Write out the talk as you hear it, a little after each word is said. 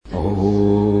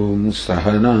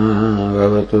सहना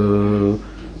भवतु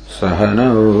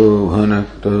सहनौ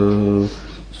भुनक्तु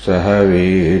सह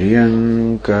वीर्यं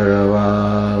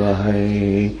करवावहै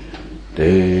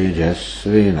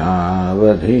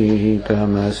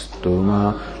तेजस्विनावधीतमस्तु मा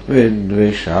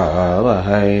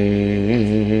विद्विषावहै।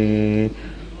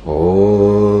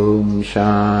 ॐ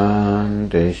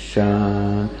शान्ति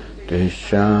शान्ति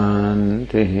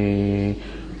शान्तिः।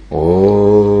 ॐ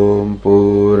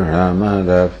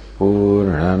पूर्णमदः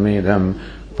पूर्णमिदं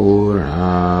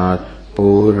पूर्णात्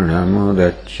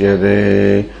पूर्णमुदच्यते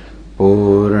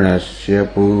पूर्णस्य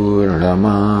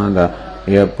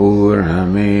पूर्णमादाय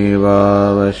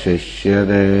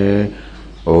पूर्णमेवावशिष्यते।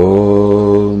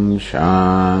 ॐ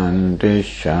शान्ति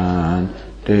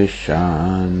शान्ति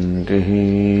शान्तिः।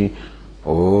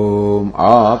 ॐ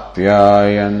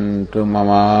आप्यायन्तु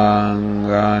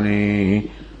ममाङ्गानि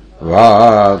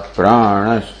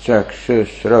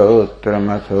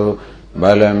वाक्प्राणश्चक्षुश्रोत्रमथो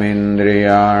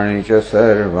बलमिन्द्रियाणि च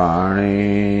सर्वाणि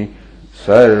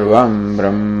सर्वं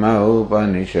ब्रह्म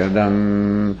उपनिषदम्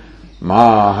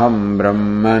माहं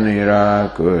ब्रह्म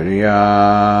निराकुर्याम्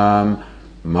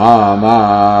मा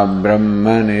ब्रह्म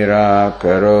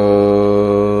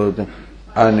निराकरोत्।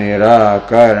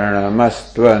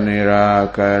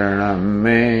 अनिराकरणमस्त्वनिराकरणं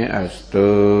मे अस्तु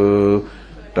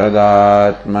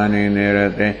तदात्मनि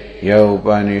निरते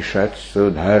यौपनिषत्सु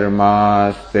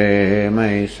धर्मास्ते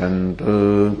मयि सन्तु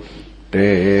ते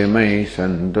मयि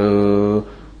सन्तु।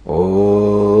 ॐ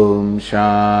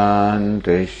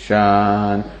शान्ति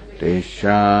शान्ति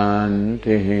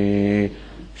शान्तिः।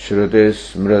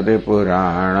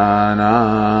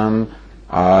 श्रुतिस्मृतिपुराणानाम्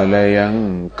आलयं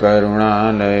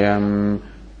करुणालयं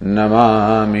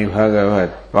नमामि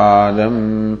भगवत्पादम्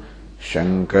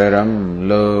शङ्करं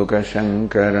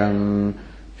लोकशङ्करं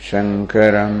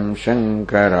शङ्करं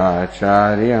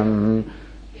शङ्कराचार्यं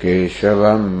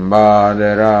केशवं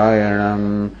बादरायणं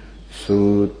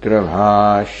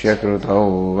सूत्रभाष्यकृतौ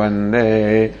वन्दे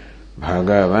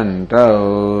भगवन्तौ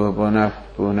पुनः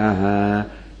पुनः।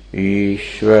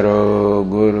 ईश्वरो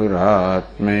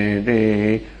गुरुरात्मेति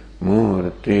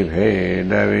मूर्तिभेदविभागिने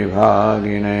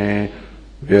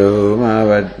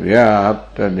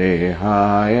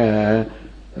व्योमवद्व्याप्तदेहाय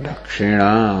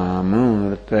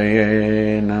दक्षिणामूर्तये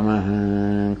नमः।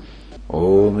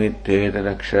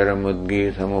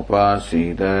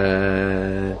 ओमित्येतदक्षरमुद्गीतमुपासीत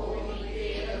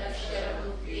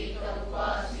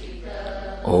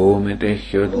ओमिति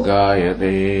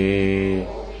ह्युद्गायते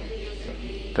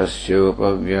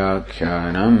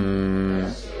तस्योपव्याख्यानम्।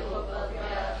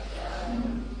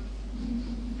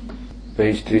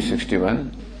 पेज 361।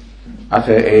 अथ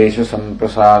एष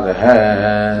सम्प्रसादः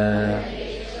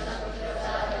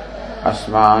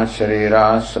अस्मात्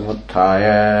शरीरात् समुत्थाय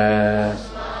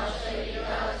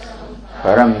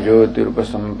परं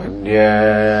ज्योतिरुपसम्पद्य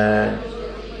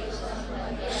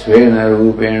स्वेन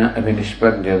रूपेण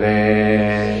अभिनिष्पद्यते।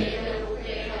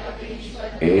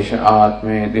 एष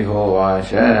आत्मेति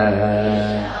होवाच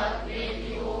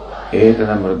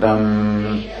एतदमृतम्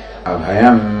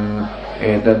अभयम्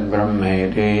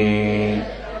एतद्ब्रह्मेति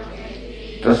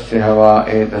तस्य हवा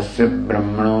एतस्य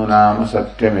ब्रह्मणो नाम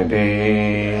सत्यमिति।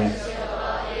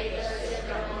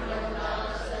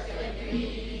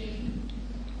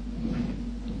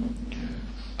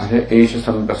 अथ एष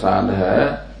सम्प्रसादः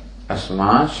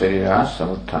अस्मात् शरीरात्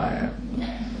समुत्थाय।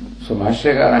 So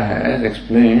Bhashyakara has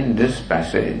explained this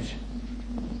passage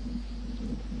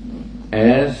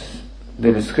as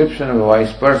the description of a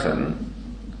wise person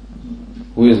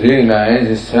who is realized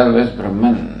himself as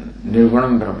Brahman,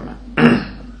 Nirgunam Brahma.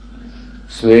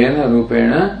 Svena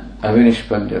Rupena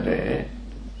Avinishpadyate,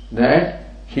 that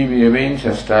he remains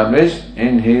established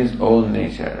in his own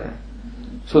nature.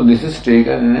 So this is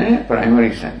taken in a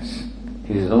primary sense.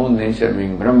 His own nature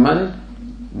being Brahman,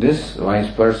 this wise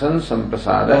person,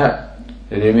 Samprasadaha,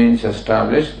 remains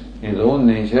established in his own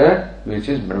nature, which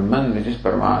is Brahman, which is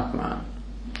Paramatma.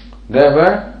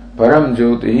 Therefore, Param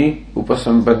Jyotihi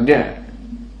Upasampadya.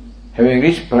 Having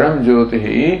reached Param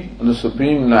Jyotihi, the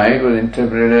Supreme Light was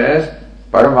interpreted as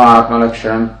Paramatma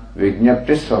Lakshanam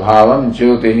Vijñapti Svabhavam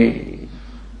Jyotihi.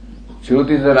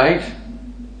 Jyoti is the light,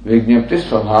 Vijñapti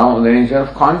Svabhavam, the nature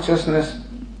of consciousness.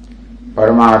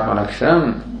 Paramatma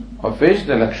Lakshanam, of which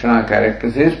the Lakshana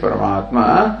characterizes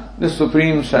Paramatma, the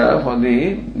Supreme Self or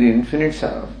the Infinite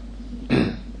Self.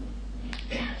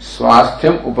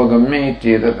 Swasthyam Upagamya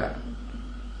Ityetata.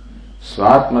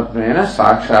 Swatmatmena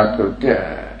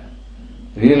Sakshatkritya.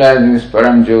 Realizing this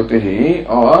Param Jyotihi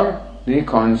or the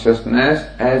consciousness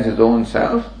as his own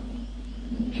self,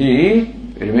 he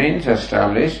remains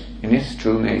established in his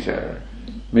true nature.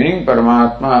 Meaning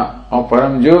Paramatma or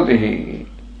Param Jyotihi,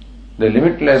 the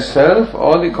limitless self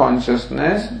or the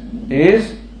consciousness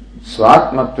is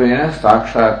Swatmatvena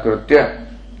Sakshatkritya,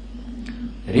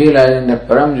 realizing that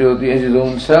Param Jyoti is his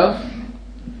own self.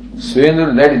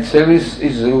 Svena, that itself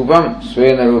is Rupam,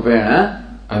 Svena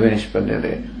Rupena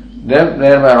Avinishpadyate.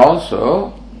 Thereby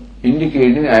also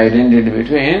indicating the identity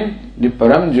between the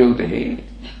Param Jyoti,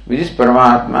 which is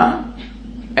Paramatma,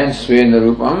 and Svena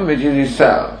Rupam, which is his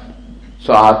self.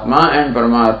 So Atma and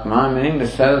Paramatma, meaning the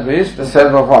self is the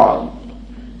self of all.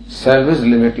 Self is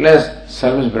limitless,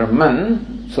 self is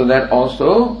Brahman, so that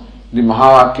also the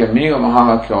Mahavakya, meaning of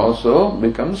Mahavakya also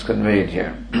becomes conveyed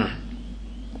here.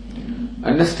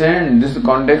 Understand, this is the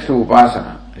context of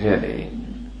Upasana, really.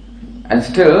 And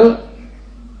still,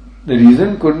 the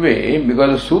reason could be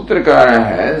because the Sutrakara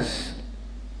has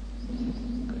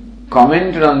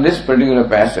commented on this particular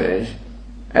passage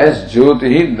as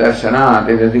Jyotihi Darshanat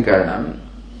Idadhikaranam,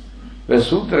 where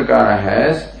Sutrakara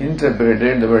has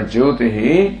interpreted the word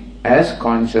Jyotihi as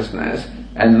consciousness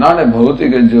and not a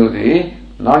Bhautika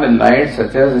Jyoti, not a light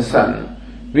such as the sun,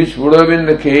 which would have been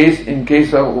the case in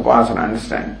case of Upasana,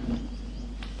 understand.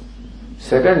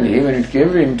 Secondly, when it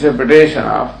came to interpretation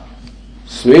of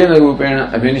Svena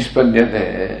Rupena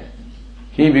Abhinishpadyate,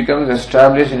 he becomes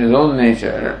established in his own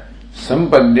nature.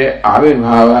 Sampadya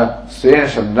Avirbhava Svena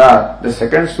Shabdat. The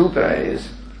second sutra is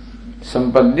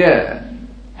Sampadya,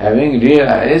 having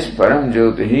realized Param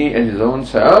Jyotihi as his own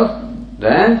self,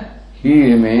 then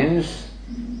he remains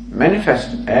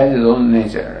manifest as his own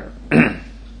nature.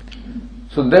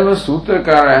 So therefore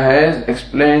Sutrakara has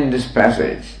explained this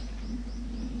passage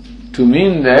to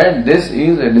mean that this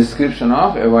is a description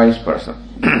of a wise person,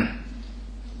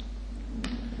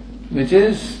 which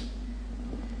is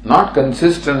not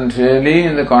consistent really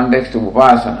in the context of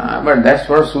Upasana, but that's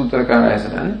what Sutrakara has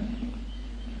done,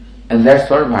 and that's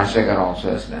what Bhashyakara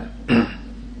also has done.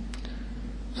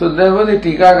 So therefore the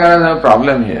Tikakaras have a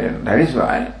problem here. That is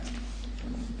why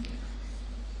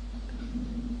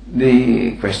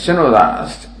the question was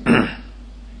asked,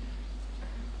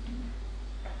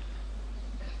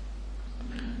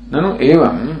 Nanu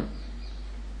evam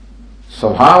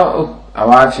स्वभाव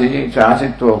अवाची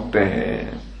चाचित्व उक्ते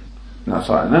है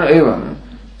न एवं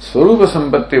स्वरूप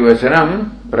संपत्ति वचनम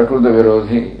प्रकृत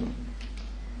विरोधी.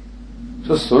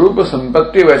 सो स्वरूप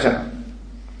संपत्ति वचन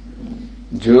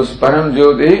जो परम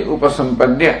ज्योति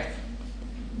उपसंपद्य,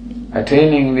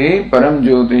 attaining the param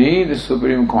jyoti, the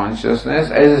supreme consciousness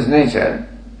as his nature,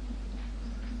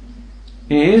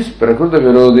 is prakruta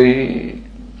virodhi,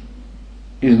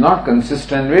 is not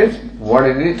consistent with what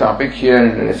is the topic here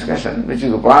in the discussion, which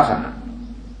is upasana.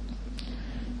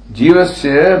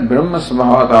 Jivasya brahma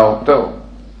svabhavata ukto.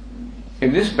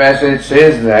 If this passage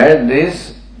says that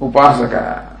this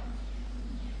upasaka,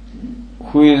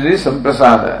 who is the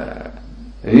samprasada,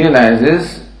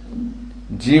 realizes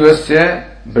jivasya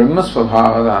brahma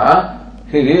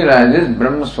svabhavata, he realizes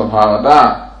brahma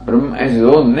svabhavata, Brahma as his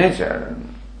own nature,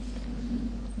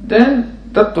 then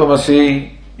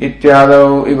tattvamasi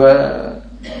ityadav iva,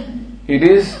 it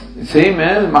is same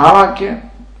as Mahavakya.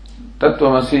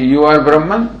 Tattvamasi, you are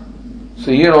Brahman.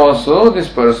 So here also this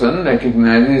person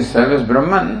recognizes himself as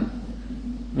Brahman,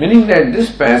 meaning that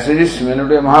this passage is similar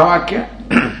to a Mahavakya.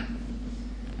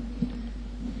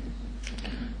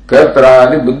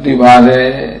 Kartradi buddhi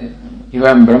vade. If I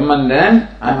am Brahman, then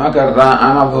I am a karta,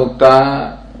 I am a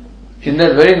bhokta. In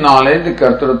that very knowledge, the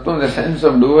kartrutva, the sense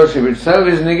of doership itself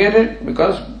is negated,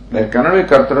 because there cannot be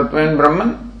kartrutva in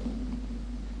Brahman.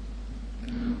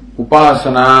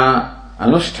 Upasana,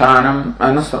 anushtanam,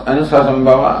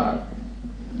 anusasambhava.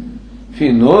 If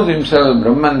he knows himself as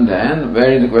Brahman, then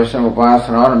where is the question of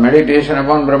upasana or meditation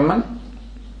upon Brahman?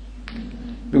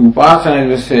 The upasana, as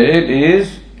we said,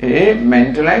 is a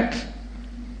mental act,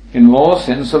 involves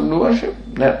sense of doership,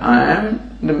 that I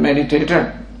am the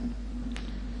meditator.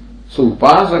 So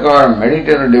upasaka or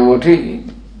meditator devotee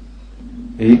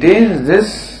retains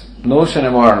this notion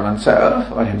about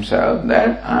oneself or himself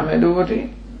that I am a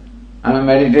devotee, I am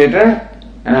a meditator,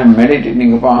 and I am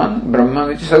meditating upon Brahma,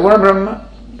 which is Saguna Brahma.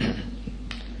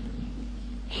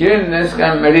 Here in this,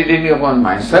 I am meditating upon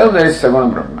myself, that is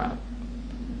Saguna Brahma.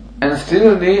 And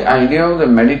still the idea of the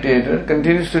meditator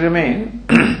continues to remain.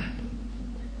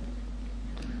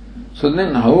 So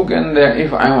then how can there,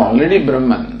 if I am already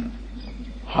Brahman,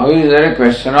 how is there a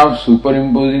question of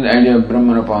superimposing the idea of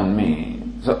Brahman upon me?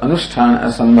 So anusthana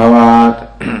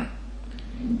asambhavat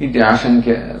iti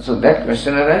ashankya. So that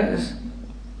question arises.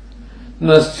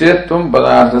 Nasyatvam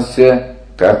padarthasya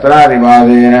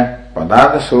kartarivadena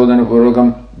padartha shodhana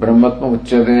purvakam brahmatma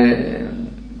uchyate.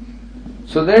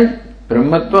 So that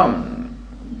brahmatvam,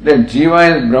 that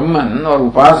jiva is Brahman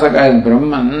or upasaka is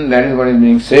Brahman, that is what is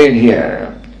being said here.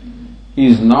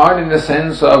 is not in the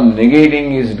sense of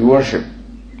negating his doership.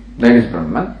 That is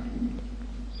Brahman.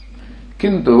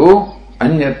 Kintu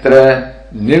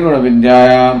anyatra nirguna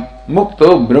vidyayam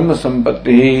mukto brahma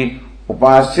sampatti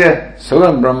upasya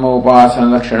saguna brahma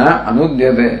upasana lakshana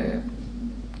anudyate.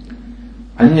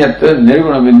 Anyatra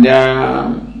nirguna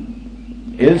vidyayam.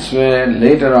 Elsewhere,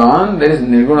 later on, there is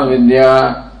nirguna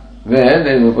vidya, where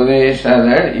there is upadesha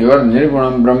that you are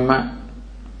nirgunam Brahma.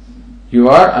 You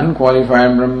are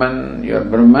unqualified Brahman. You are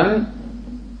Brahman,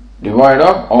 devoid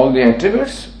of all the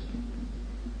attributes.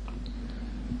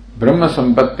 Brahma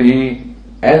Sampatti,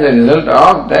 as a result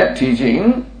of that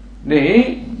teaching,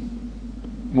 the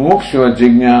Moksha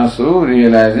Jignasu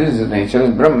realizes the nature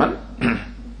of Brahman.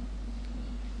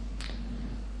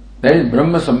 That is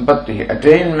Brahma Sampatti,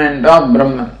 attainment of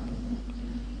Brahman.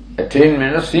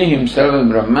 Attainment of seeing himself as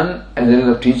Brahman as a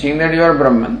result of teaching that you are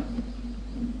Brahman.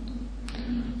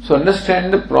 So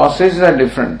understand the processes are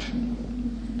different.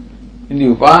 In the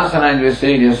Upasana, as we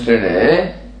said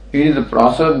yesterday, it is the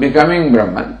process of becoming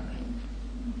Brahman.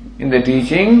 In the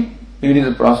teaching, it is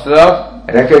the process of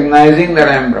recognizing that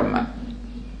I am Brahman.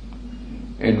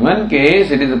 In one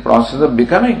case, it is the process of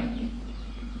becoming.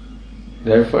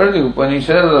 Therefore, the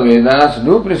Upanishads, the Vedas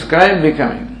do prescribe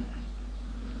becoming,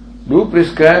 do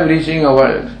prescribe reaching a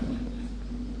world.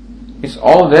 It's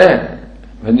all there.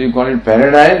 Whether you call it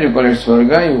paradise, you call it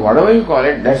Swarga, whatever you call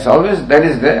it, that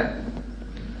is there.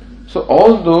 So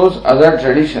all those other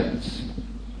traditions,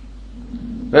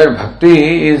 where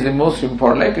bhakti is the most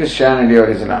important, like Christianity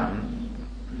or Islam,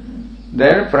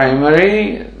 their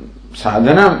primary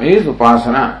sadhanam is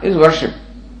upasana, is worship.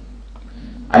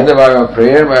 Either by a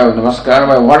prayer, by a namaskar,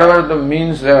 by whatever the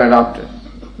means they have adopted.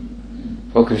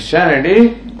 For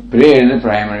Christianity, prayer is the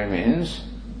primary means.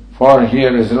 For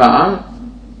here Islam,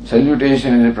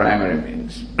 salutation is the primary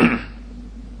means.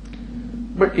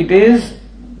 But it is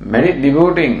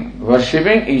devoting,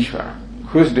 worshipping Ishvara,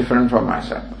 who is different from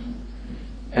myself.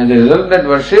 And the result of that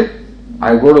worship,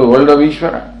 I go to the world of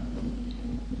Ishvara.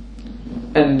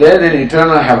 And there is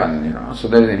eternal heaven, So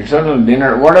there is an eternal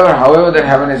dinner, however that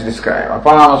heaven is described.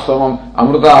 Apana somam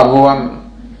amruta abhuvam.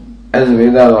 As the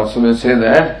Vedas also will say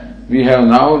that we have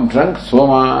now drunk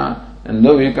soma and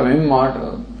though we become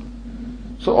immortal.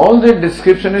 So all that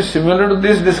description is similar to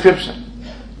this description.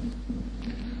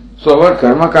 So our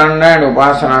karma kanda and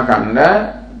upasana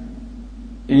kanda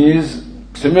is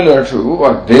similar to,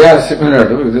 or they are similar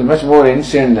to, because it is much more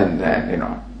ancient than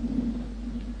that,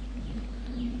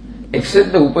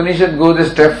 Except the Upanishad goes a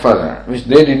step further, which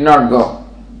they did not go.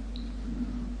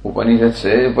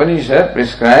 Upanishad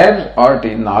prescribes or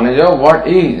knowledge of what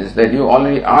is, that you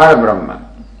already are Brahman.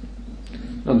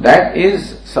 Now that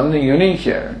is something unique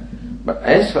here. But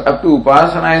as up to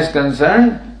Upasana is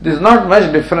concerned, there is not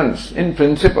much difference in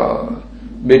principle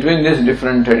between these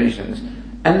different traditions.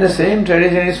 And the same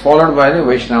tradition is followed by the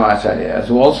Vaishnava Acharyas,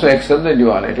 who also accept the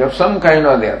duality of some kind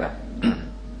or the other.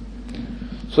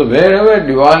 So wherever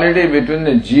duality between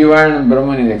the Jiva and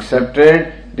Brahman is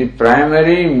accepted, the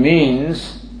primary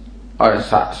means or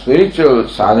spiritual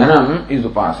sadhanam is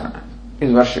upasana,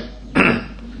 is worship.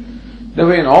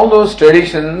 Therefore in all those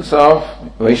traditions of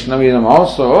Vaishnavism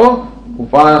also,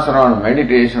 upasana or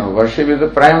meditation or worship is the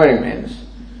primary means.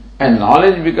 And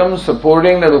knowledge becomes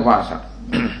supporting that upasana.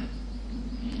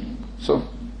 So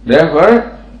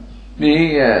therefore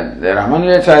the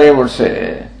Ramanujacharya would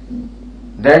say,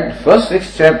 that first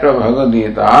 6th chapter of Bhagavad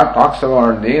Gita talks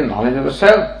about the knowledge of the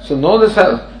self. So know the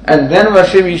self and then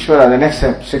worship Ishvara, the next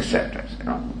 6 chapters.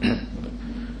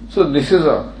 So this is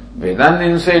a Vedanta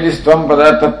insight is Tvam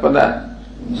Pada Tat Pada.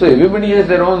 So everybody has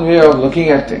their own way of looking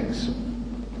at things.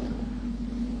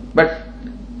 But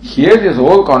here this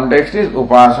whole context is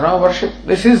Upasana worship.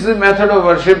 This is the method of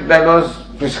worship that was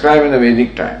prescribed in the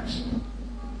Vedic times.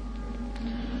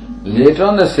 Later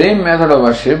on, the same method of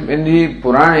worship in the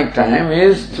Puranic time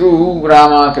is through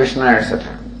Rama, Krishna,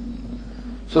 etc.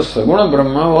 So Saguna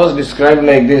Brahma was described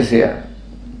like this here.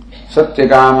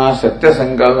 Satyakama,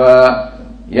 Satyasankalpa,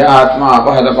 Ya Atma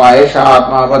Apahadapa, Esha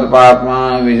Atma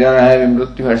Apadapatma, Vijara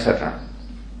Vimrutyu, etc.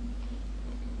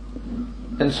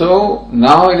 And so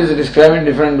now it is described in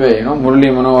different way, Murli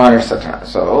Manohar, etc.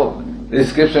 So the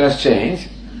description has changed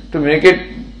to make it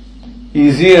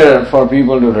easier for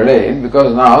people to relate,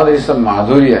 because now there is some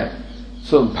madhurya.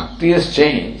 So bhakti has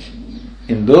changed.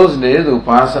 In those days,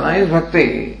 upasana is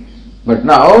bhakti. But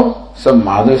now, some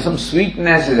madhurya, some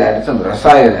sweetness is added, some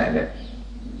rasa is added.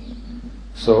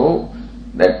 So,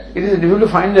 that it is difficult to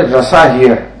find the rasa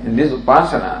here, in these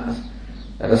upasanas.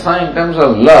 The rasa in terms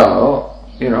of love,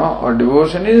 or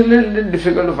devotion is a little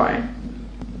difficult to find.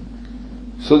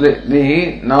 So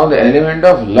now the element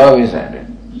of love is added.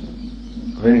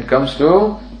 when it comes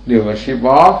to the worship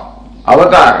of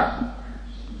avatar.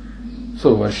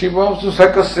 So worship of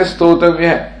Susakasya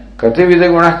Stotavya Kati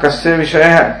Vidaguna Kasya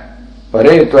Vishaya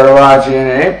Pare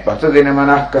Tvarvachine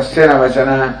Patadinamanah Kasya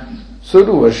Navachana. So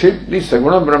to worship the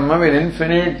Saguna Brahma with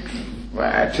infinite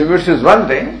attributes is one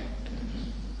thing,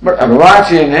 but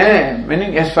Arvachine,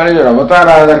 meaning as far as your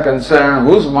avatara are concerned,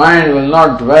 whose mind will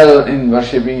not dwell in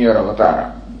worshipping your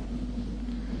avatara?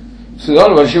 So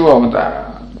all worship of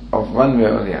avatara, of one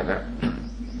way or the other.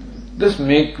 This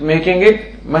making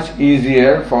it much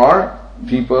easier for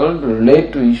people to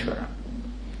relate to Ishvara.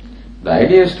 The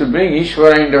idea is to bring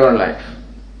Ishvara into our life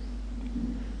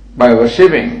by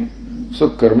worshipping. So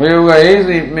Karma Yoga is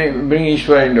bring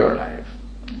Ishvara into our life.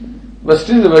 But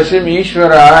still the worship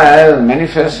Ishvara as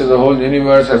manifest to the whole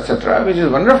universe, etc., which is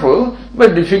wonderful,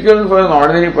 but difficult for an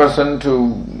ordinary person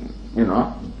to,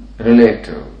 relate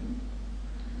to.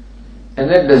 And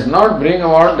that does not bring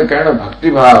about the kind of bhakti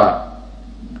bhava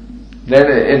that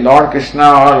a Lord Krishna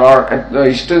or Lord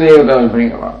Ishtadevata will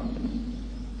bring about.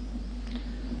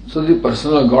 So the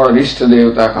personal God or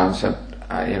Ishtadevata concept,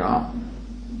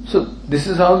 So this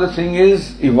is how the thing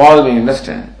is evolving,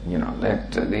 understand?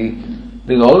 That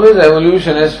there's always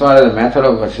evolution as far as the method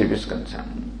of worship is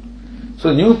concerned.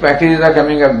 So new packages are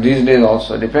coming up these days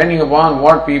also, depending upon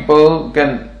what people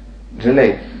can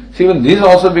relate. See, even this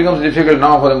also becomes difficult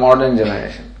now for the modern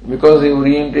generation, because the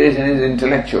orientation is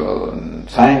intellectual and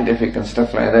scientific and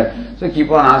stuff like that. So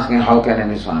keep on asking, how can I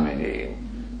be Swamiji?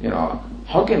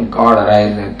 How can God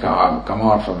arise and come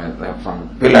out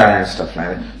from pillar and stuff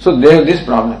like that? So they have these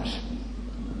problems.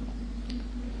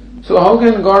 So how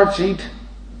can God cheat?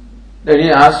 That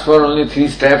he asks for only 3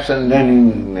 steps and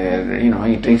then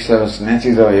he takes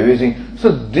snatches of everything. So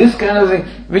this kind of thing,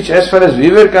 which as far as we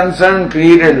were concerned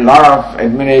created a lot of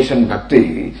admiration,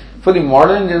 bhakti, for the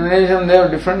modern generation they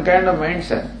have different kind of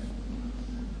mindset.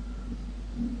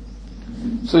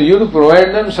 So you have to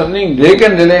provide them something they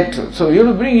can relate to. So you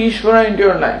have to bring Ishvara into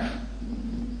your life.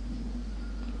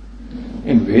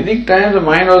 In Vedic times the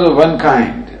mind was of one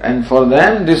kind, and for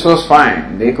them this was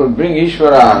fine. They could bring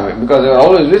Ishvara because they were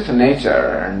always with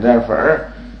nature, and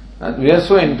therefore we are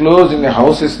so enclosed in the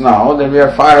houses now that we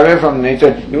are far away from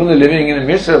nature, even living in the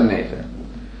midst of nature.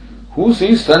 Who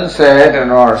sees sunset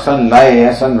or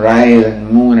sunrise and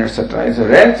moon, etc.? It's a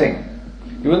rare thing.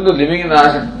 Even though living in the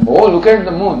ashram, look at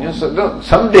the moon. So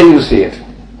someday you see it.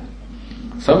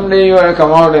 Someday you will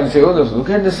come out and say, look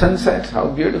at the sunset, how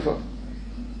beautiful.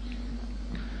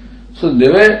 So they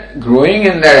were growing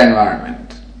in that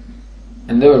environment,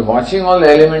 and they were watching all the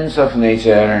elements of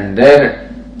nature and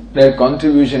their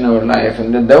contribution in our life,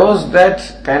 and there was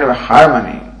that kind of a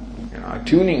harmony,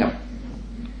 tuning up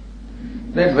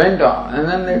that went on, and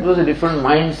then it was a different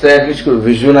mindset which could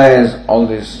visualize all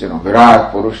this,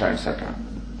 Virat, Purusha, etc.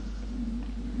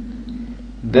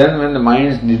 Then when the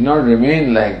minds did not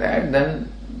remain like that,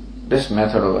 then this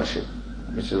method of worship,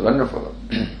 which is wonderful.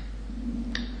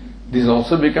 This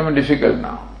also become difficult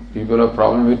now. People have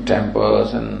problem with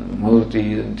temples and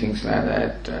murtis and things like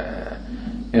that.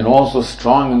 And also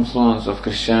strong influence of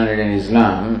Christianity and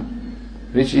Islam,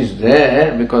 which is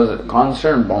there because of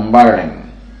constant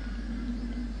bombarding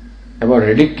about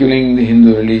ridiculing the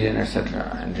Hindu religion,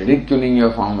 etc., and ridiculing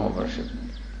your form of worship.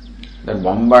 That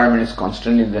bombardment is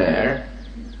constantly there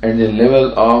at the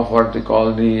level of what they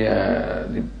call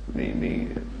the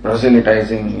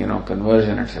proselytizing,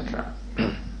 conversion, etc.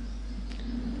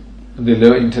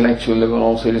 The intellectual level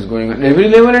also it is going on. Every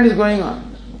level it is going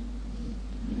on.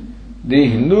 The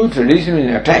Hindu tradition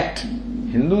is attacked.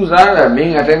 Hindus are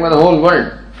being attacked by the whole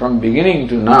world from beginning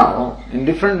to now in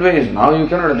different ways. Now you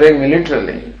cannot attack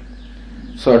militarily.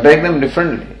 So attack them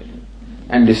differently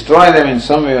and destroy them in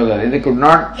some way or other. They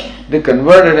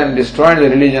converted and destroyed the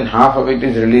religion. Half of it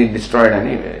is really destroyed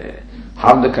anyway.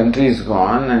 Half the country is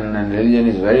gone and religion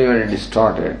is very, very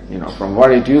distorted, from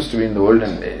what it used to be in the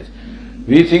olden days.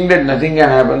 We think that nothing can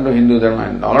happen to Hindu Dharma,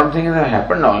 and a lot of things have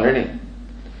happened already.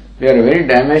 We are very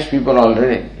damaged people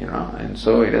already, and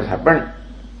so it has happened.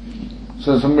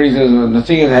 So somebody says,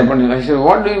 nothing has happened. I say,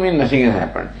 what do you mean nothing has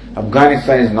happened?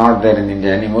 Afghanistan is not there in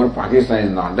India anymore, Pakistan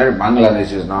is not there,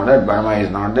 Bangladesh is not there, Burma is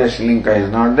not there, Sri Lanka is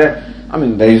not there.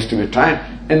 There used to be time.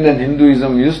 And then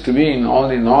Hinduism used to be in all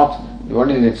the north, what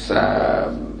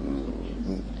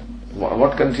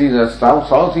countries are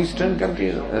southeastern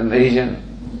countries, Asian.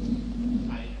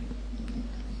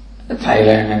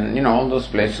 Thailand and all those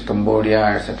places,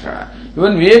 Cambodia, etc.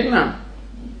 Even Vietnam.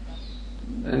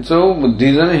 And so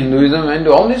Buddhism and Hinduism went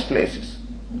to all these places.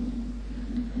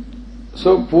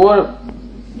 So poor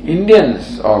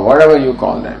Indians, or whatever you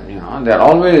call them, they are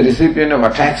always recipient of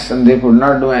attacks and they could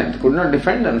not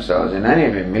defend themselves in any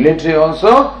way, military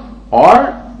also,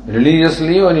 or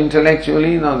religiously or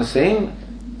intellectually. Now the same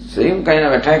kind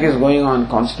of attack is going on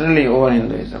constantly over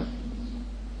Hinduism.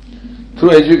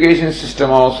 Through education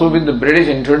system also, with the British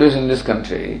introduced in this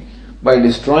country, by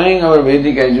destroying our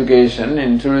Vedic education,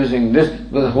 introducing this,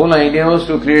 the whole idea was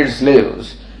to create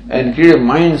slaves and create a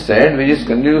mindset which is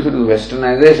conducive to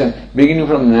westernization, beginning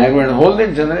from Nehru and the whole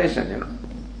that generation,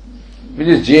 which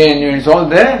is JNU, it's all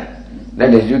there.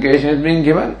 That education is being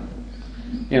given.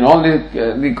 In all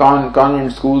the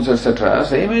convent schools, etc.,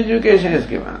 same education is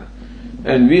given.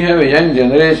 And we have a young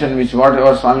generation which what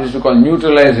our Swami used to call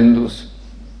neutralized Hindus,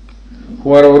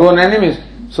 who are our own enemies.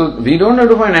 So we don't have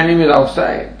to find enemies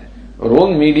outside. Our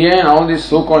own media and all these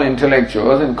so-called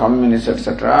intellectuals and communists,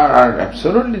 etc., are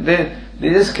absolutely, they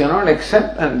just cannot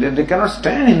accept and they cannot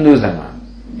stand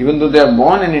Hinduism, even though they are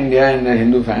born in India in a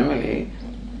Hindu family.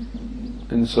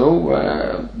 And so,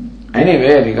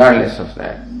 anyway, regardless of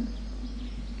that,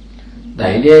 the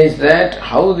idea is that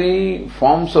how the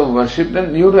forms of worship,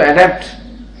 then you have to adapt.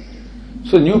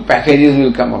 So new packages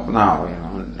will come up now,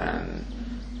 and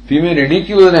we may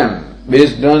ridicule them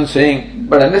based on saying,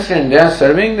 but understand, they are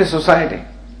serving the society.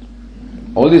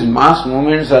 All these mass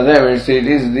movements are there. It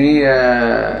is the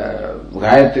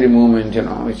Gayatri movement,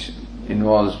 which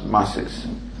involves masses.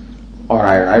 Or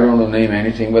I don't know name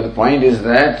anything, but the point is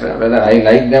that whether I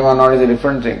like them or not is a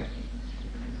different thing.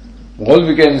 All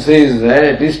we can say is that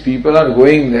at least people are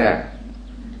going there.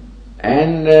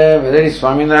 And whether it's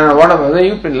Swaminarayan or whatever, whether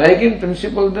you like in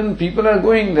principle, then people are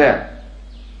going there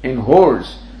in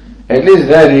hordes. At least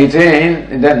they are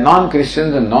retained, they are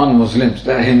non-Christians and non-Muslims,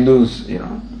 they are Hindus,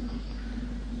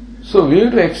 So we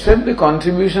have to accept the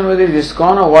contribution, whether it is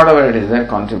ISKCON or whatever it is, their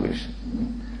contribution.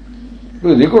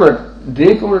 Because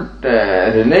they could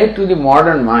relate to the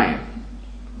modern mind.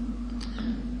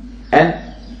 And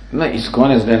ISKCON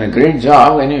has done a great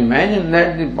job. When you imagine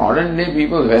that the modern day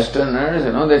people, Westerners,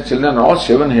 their children are all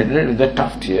shaven-headed with the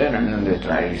tuft here and they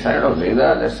try to recite of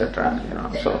Vedas, etc.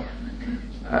 So,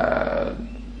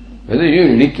 whether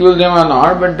you ridicule them or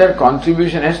not, but their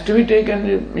contribution has to be taken,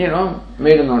 made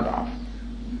a note of.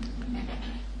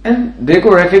 And they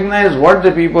could recognize what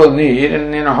the people need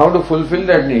and how to fulfill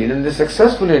that need, and they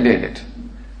successfully did it.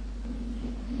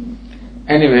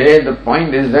 Anyway, the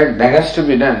point is that has to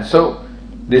be done. So,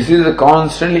 this is a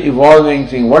constantly evolving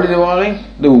thing. What is evolving?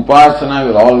 The upasana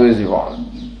will always evolve.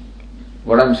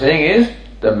 What I am saying is,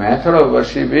 the method of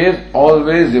worship is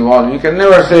always evolving. You can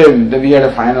never say that we had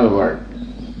a final word.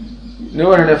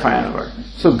 Never had a final word.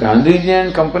 So Gandhiji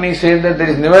and company said that there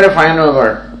is never a final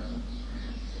word.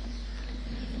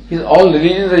 All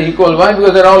religions are equal. Why?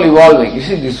 Because they are all evolving. You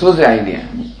see, this was the idea.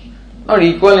 Not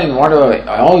equal in whatever way.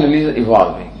 All religions are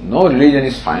evolving. No religion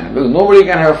is final. Because nobody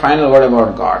can have a final word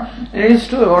about God. And it is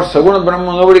true about Saguna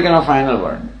Brahma, nobody can have a final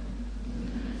word.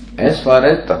 As far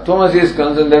as Tattvamasi is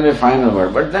concerned, there may be a final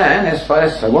word. But then, as far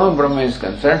as Saguna Brahma is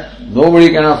concerned, nobody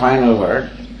can have a final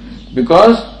word.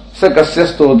 Because Sa kasya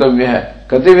stotavya,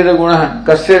 kativida guna,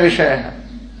 kasya vishaya.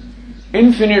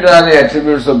 Infinite are the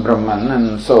attributes of Brahman,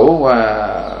 and so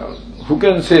who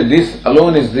can say this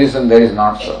alone is this and there is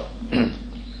not so?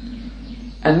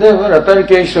 And therefore,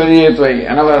 atarkeshwariyatvayi,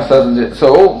 another certain.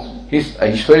 So, his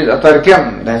Aishwarya is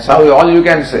atarkyam, that's how all you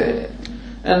can say.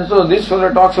 And so, this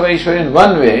fellow talks of Aishwarya in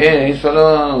one way, this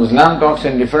fellow Islam talks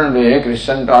in different way,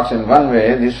 Christian talks in one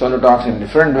way, this fellow talks in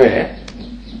different way.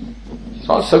 It's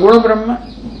all Saguna Brahma.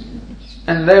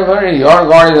 And therefore, your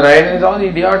God is right, and it's all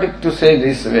idiotic to say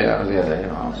this way or the other,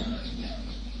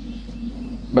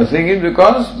 But the thing is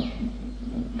because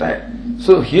that.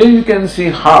 So here you can see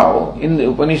how, in the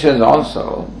Upanishads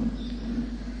also,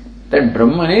 that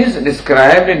Brahman is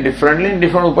described differently in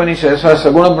different Upanishads as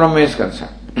Saguna Brahma is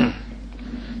concerned.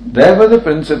 Therefore, the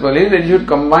principle is that you should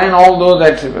combine all those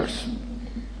attributes.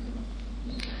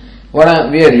 What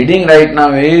we are reading right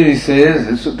now is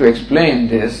to explain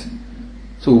this.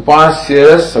 So,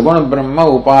 upasya saguna brahma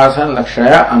upasan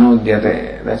lakshaya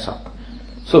anudyate. That's all.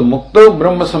 So, mukto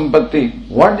brahma sampatti,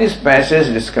 what this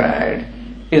passage described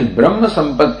is Brahma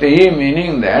sampatti,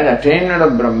 meaning that attainment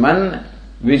of Brahman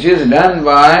which is done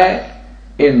by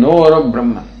a knower of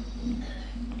Brahman.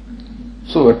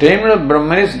 So, attainment of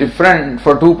Brahman is different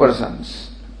for two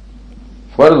persons.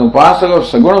 For an upasak of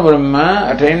Saguna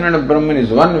Brahma, attainment of Brahman is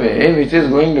one way, which is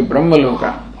going to Brahma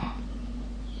Loka.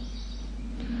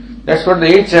 That's what the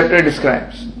 8th chapter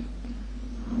describes.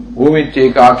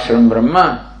 Umityekaksharam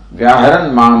Brahma,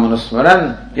 Vyaharan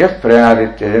Mamanusmaran, Yaf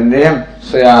Prayaditya Jandeham,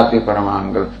 Sayati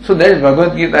Paramangal. So that is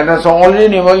Bhagavad Gita. That's already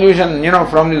an evolution,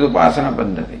 from the Upasana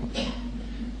Paddhati.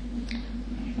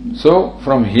 So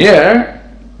from here,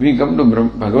 we come to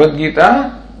Bhagavad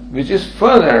Gita, which is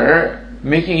further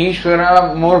making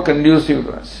Ishvara more conducive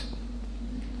to us.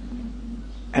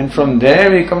 And from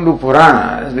there we come to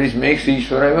Puranas, which makes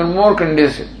Ishvara even more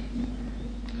conducive.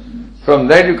 From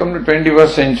that you come to 21st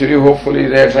century, hopefully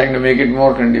they are trying to make it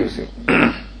more conducive.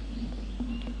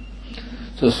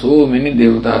 So many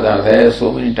devatas are there,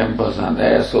 so many temples are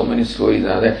there, so many stories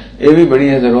are there. Everybody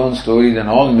has their own stories and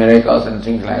all miracles and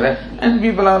things like that, and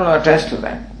people are attached to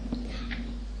that.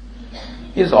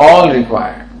 It's all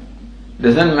required.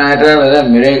 Doesn't matter whether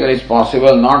miracle is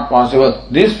possible, not possible.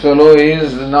 This fellow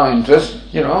is now interested,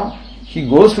 he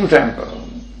goes to temple.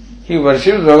 He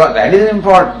worships Bhagavan. That is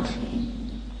important.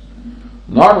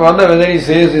 Not whether he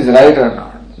says is right or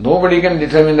not. Nobody can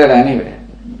determine that anyway.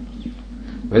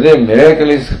 Whether a miracle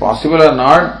is possible or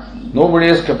not, nobody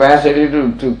has capacity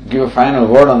to give a final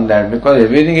word on that, because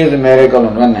everything is a miracle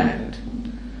on one hand.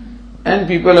 And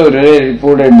people have really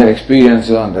reported their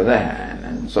experiences on the other hand.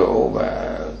 And so,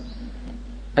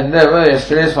 and there were,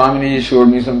 yesterday Swamiji showed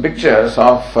me some pictures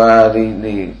of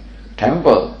the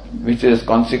temple which is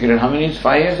consecrated, how many years?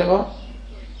 5 years ago?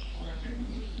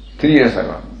 3 years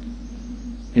ago.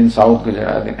 In South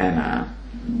Gujarat, in Anna.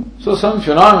 So some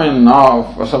phenomenon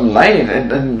of some light at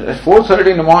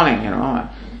 4:30 in the morning,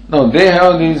 Now they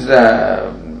have these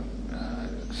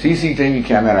CCTV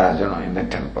cameras, in the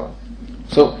temple.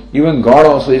 So even God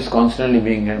also is constantly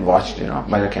being watched,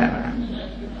 by the camera.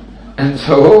 And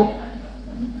so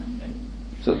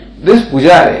this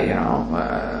pujari,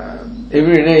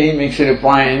 every day he makes it a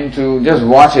point to just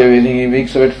watch everything. He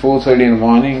wakes up at 4:30 in the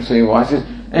morning, so he watches,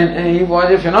 and he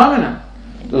watches a phenomenon.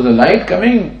 So the light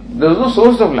coming, there is no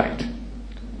source of light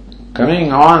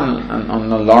coming on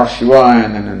the Lord Shiva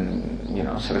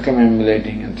and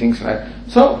circumambulating and things like that.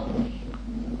 So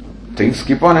things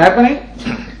keep on happening.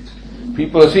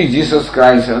 People see Jesus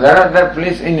Christ. That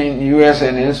place in US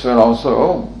and elsewhere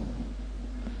also.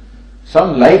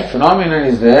 Some light phenomenon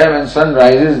is there. When sun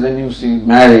rises, then you see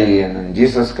Mary and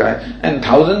Jesus Christ, and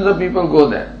thousands of people go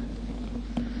there.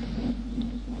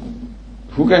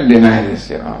 Who can deny this?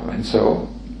 And so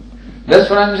that's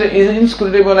what I'm saying. It's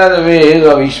inscrutable as the ways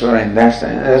of Ishvara in that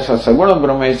sense. As far as Saguna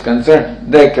Brahma is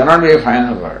concerned, there cannot be a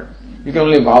final word. You can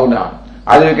only bow down.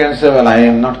 Either you can say, well, I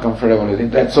am not comfortable with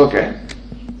it, that's okay.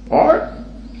 Or,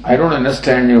 I don't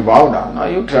understand, you bow down. Now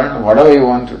you turn whatever you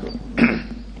want to do.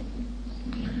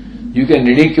 You can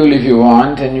ridicule if you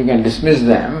want, and you can dismiss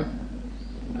them.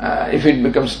 If it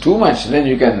becomes too much, then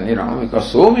you can,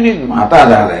 because so many matas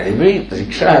are there. Every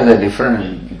rickshaw has a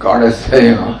different goddess,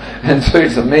 and so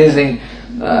it's amazing.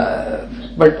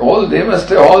 But they must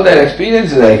have all their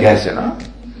experiences, I guess,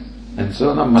 And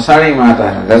so now Masani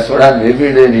Mata, that's what I'm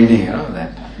every day reading,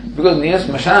 that. Because near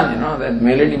Smashan, that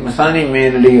melody, Masani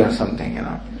melody or something,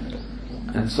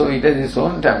 And so it has its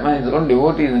own temple, its own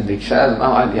devotees and rickshaws.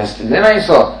 Now, yesterday, then I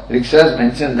saw rickshaws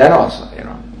mentioned there also,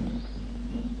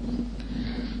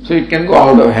 So it can go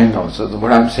out of hand also. So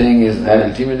what I'm saying is that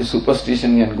ultimately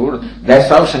superstition can go. That's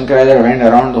how Shankaracharya went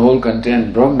around the whole country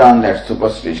and broke down that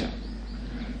superstition.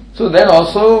 So that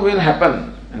also will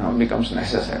happen, becomes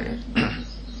necessary.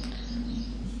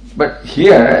 But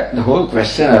here the whole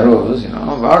question arose,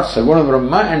 about Saguna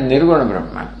Brahma and Nirguna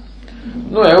Brahma.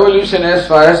 No evolution as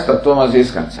far as Tattvamasi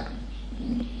is concerned.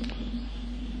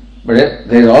 But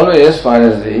there is always, as far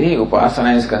as the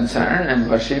Upasana is concerned and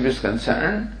worship is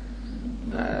concerned,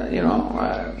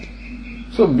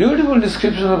 so beautiful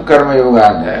descriptions of Karma Yoga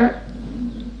are there.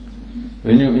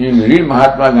 When you read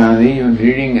Mahatma Gandhi, you are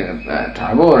reading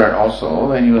Tagore also,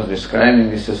 when he was describing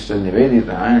the Sister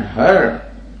Nivedita and her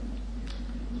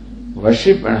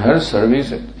worship and her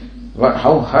service,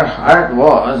 how her heart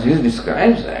was, he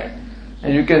describes that.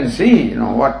 And you can see,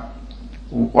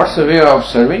 what's the way of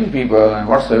serving people and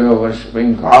what's the way of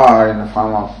worshipping God in the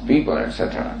form of people,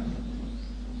 etc.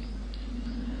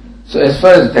 So as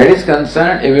far as that is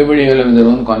concerned, everybody will have their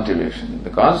own contribution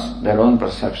because their own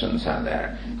perceptions are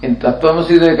there. In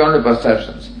Tattvamasi they come to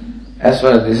perceptions. As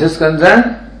far as this is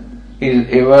concerned, it is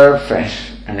ever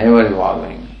fresh and ever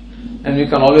evolving. And we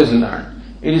can always learn.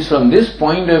 It is from this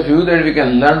point of view that we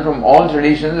can learn from all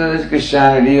traditions, whether it's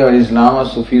Christianity or Islam or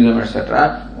Sufism,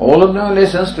 etc. All of them are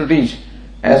lessons to teach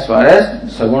as far as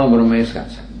Saguna Brahma is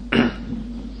concerned.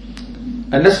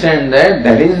 Understand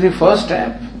that is the first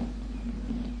step.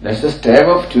 That's the step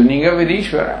of tuning up with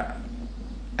Ishvara.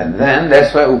 And then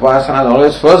that's why Upasana is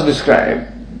always first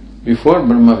described before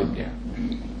Brahma Vidya.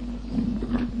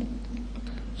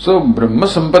 So Brahma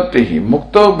Sampatti,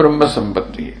 Mukto Brahma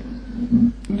Sampatti.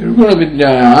 Nirguna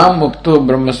Vidyayam Mukto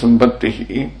Brahma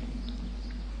Sampatti.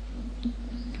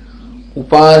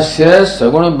 Upasya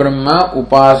Saguna Brahma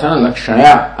Upasana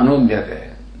Lakshaya Anudyate.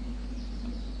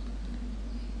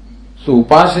 So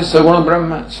Upasya is Saguna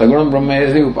Brahma. Saguna Brahma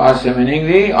is the Upasya, meaning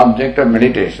the object of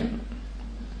meditation.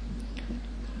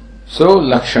 So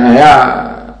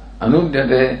Lakshanaya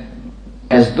Anudyate,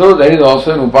 as though there is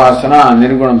also an Upasana,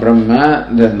 Nirguna Brahma,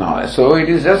 then knowledge. So it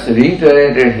is just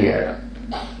reiterated here.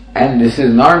 And this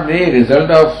is not the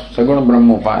result of Saguna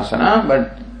Brahma Upasana,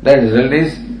 but the result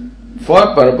is,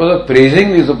 for purpose of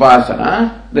praising this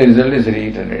Upasana, the result is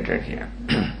reiterated here.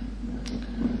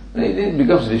 It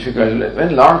becomes difficult.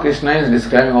 When Lord Krishna is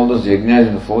describing all those yajnas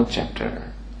in the 4th chapter,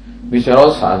 which are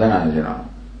all sadhanas,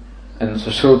 and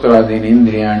Sushrutaradi,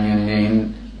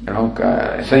 Indriyani,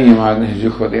 Sanyamagni,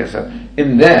 Juhvati, etc.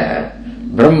 In there,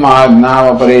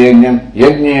 Brahmagna Vapare Yajnam,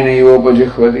 Yajnena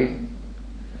Yopajuhvati.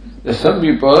 Some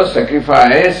people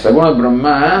sacrifice Saguna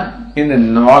Brahma in the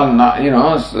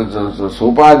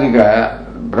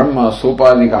Sopadika, Brahma,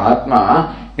 Sopadika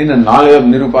Atma, in the knowledge of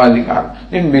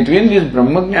Nirupadika. In between this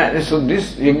Brahmagna, so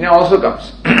this Yajna also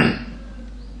comes.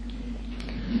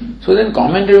 So then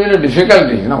commentary will have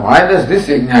difficulty, why does this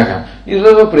Yajna come? He is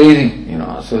also praising,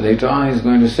 So later on he is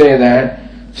going to say that,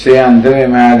 Shreyam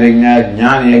Devemaya Yajna,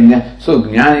 Jnana Yajna. So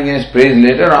Jnana Yajna is praised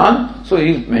later on, so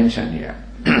he is mentioned here.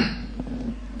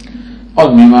 All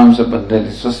Mimamsa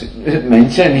Paddhati. So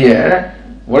mentioned here,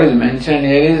 what is mentioned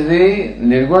here is the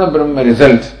Nirguna Brahma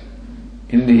result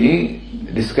in the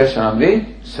discussion of the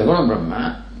Saguna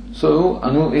Brahma. So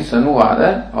it's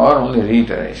Anuvada or only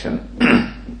reiteration.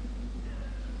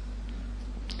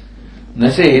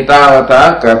 Nase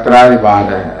Hitavata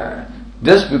Kartrarivada.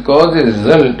 Just because the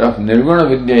result of Nirguna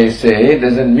Vidya is said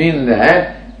doesn't mean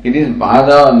that it is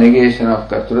Bada or negation of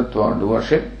Kartrutva or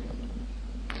doership.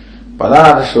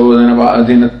 Padartha Shodhana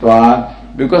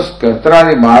Adhinatva, because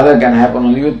Kartrari Bada can happen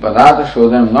only with Padartha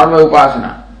Shodhana, not by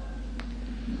Upasana.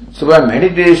 So by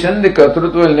meditation, the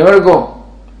Kartrutva will never go.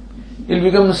 It will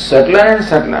become subtler and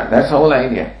subtler. That's the whole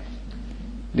idea.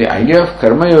 The idea of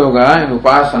Karma Yoga and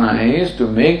Upasana is to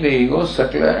make the ego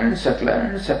subtler and subtler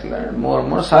and subtler, and more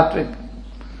sattvic.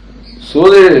 So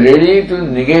that it is ready to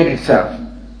negate itself.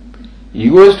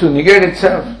 Ego is to negate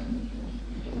itself.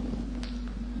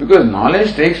 Because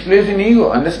knowledge takes place in ego,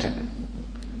 understand?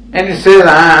 And it says,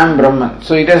 I am Brahman.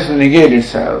 So it has to negate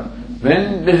itself.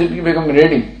 When does it become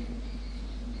ready?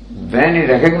 When it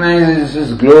recognizes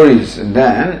its glories,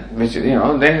 then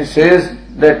it says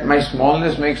that my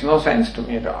smallness makes no sense to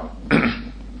me at all.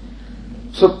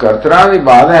 So Kartradi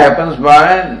Bada happens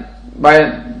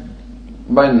by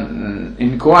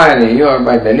inquiry or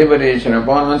by deliberation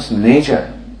upon one's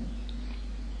nature.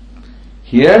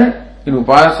 Here, in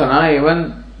Upasana,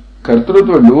 even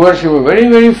Kartrutva, doership, a very,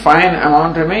 very fine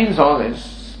amount remains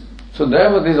always. So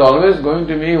therefore, there is always going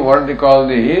to be what they call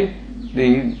the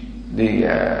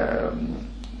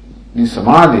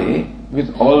samadhi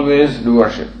with always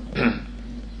doership.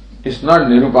 It's not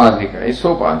nirupadhika, it's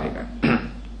sopadhika.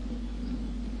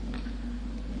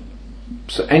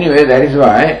 So anyway, that is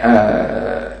why,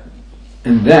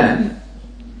 and then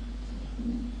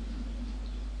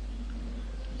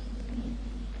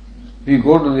we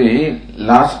go to the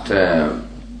last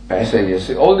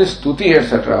passages. All this stuti,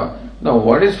 etc. Now,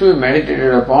 what is to be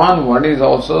meditated upon? What is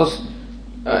also,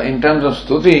 in terms of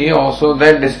stuti, also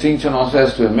that distinction also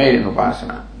has to be made in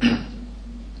Upasana.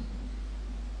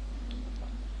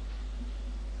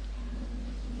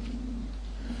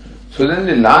 So then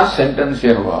the last sentence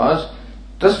here was,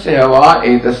 Tasya va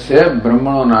etasya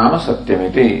brahmano nama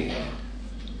satyamiti.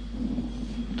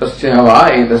 Tasya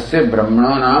va etasya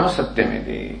brahmano nama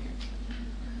satyamiti.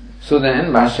 So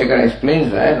then Bhashyakara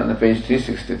explains that on the page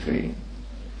 363.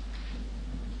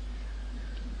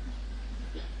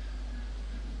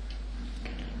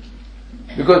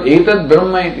 Because etad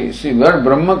brahma iti, see word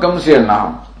brahma comes here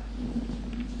now.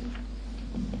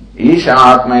 Isha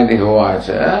atma iti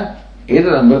hovacha,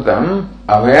 etad amritam,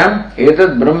 avayam,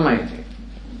 etad brahma iti.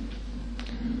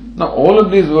 Now all of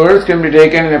these words can be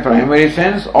taken in a primary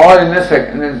sense or in the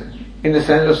sense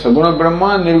of Saguna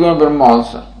Brahma and Nirguna Brahma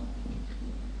also.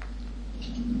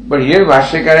 But here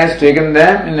Bhashyakara has taken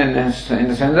them in the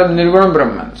sense of Nirguna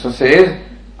Brahman. So says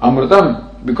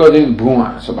Amrutam because it is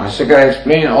Bhuma. So Bhashyakara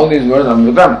explains all these words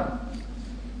Amrutam.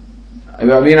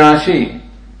 Avinashi,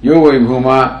 Yoga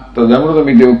Bhuma, Tad Amrutam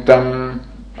iti uktam.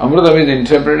 Amrutam is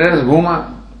interpreted as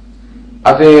Bhuma.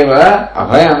 Ateva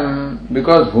Abhayam.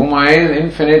 Because Bhuma is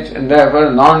infinite and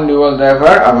therefore non-dual, therefore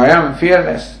Abhayam,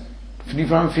 fearless, free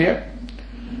from fear.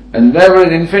 And therefore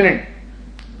is infinite.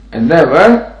 And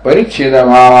therefore Pariksheda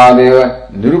Bhavadeva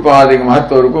Nirupadik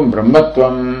Mahatvarupam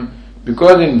Brahmatvam.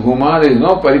 Because in Bhuma there is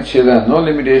no Pariksheda, no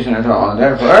limitation at all.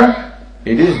 Therefore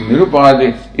it is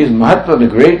Nirupadik, is Mahatva, the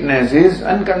greatness is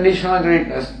unconditional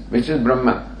greatness, which is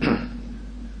Brahman.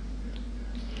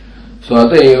 So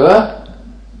atayeva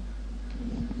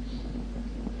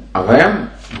avayam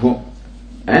bhu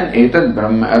and etad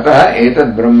brahma ataha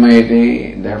etad brahma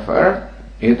iti, therefore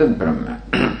etad brahma.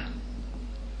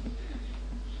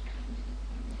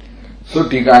 So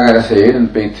Tikakara said in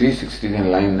page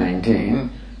 369 line 19,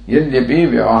 यद्यपि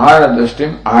व्यवहार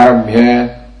दृष्टिम आरभ्य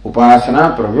उपासना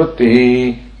प्रवृत्ति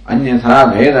अन्यथा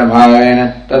भेद भावेन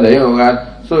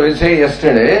तदयोगात्. So we say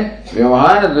yesterday,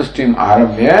 व्यवहार दृष्टिम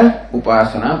आरभ्य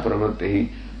upasana pravritti.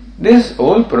 This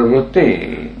whole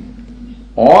pravritti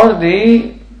or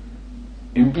the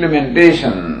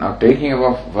implementation or taking up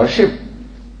of worship,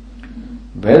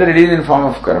 whether it is in form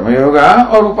of karma yoga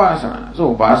or upasana.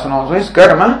 So upasana also is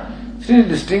karma. See,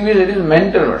 distinguish it is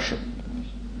mental worship.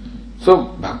 So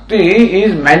bhakti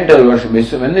is mental worship.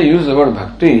 When they use the word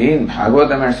bhakti in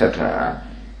Bhagavatam etc.,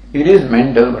 it is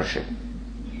mental worship.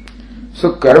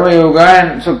 So karma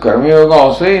yoga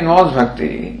also involves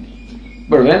bhakti.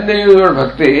 But when they use the word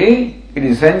bhakti, it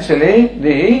is essentially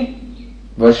the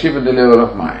worship at the level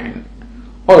of mind,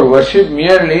 or worship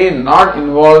merely not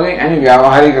involving any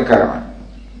vyavaharika karma.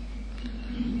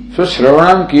 So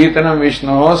Shravanam, Kirtanam, Vishnu,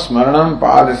 Smaranam,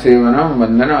 Padasevanam,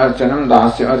 Vandanam, Archanam,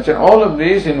 Dasya, Archanam, all of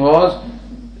these involves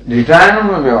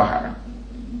retirement of vyavahara.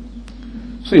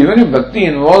 So even if bhakti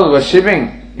involves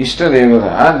worshipping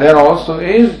Ishtadevata, there also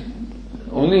is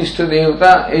only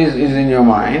Ishtadevata is in your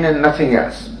mind and nothing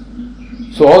else.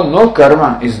 So no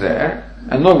karma is there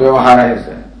and no vyavahara is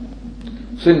there.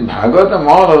 So in Bhagavatam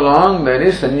all along there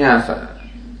is sannyasa,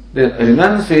 the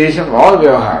renunciation of all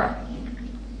vyavahara.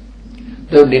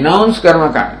 They denounce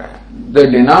karma kanda, they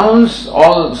denounce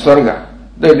all swarga,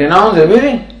 they denounce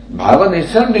everything. Bhagavad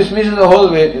itself dismisses the whole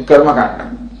way, karma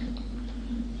kanda.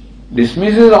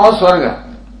 Dismisses all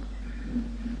swarga.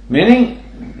 Meaning,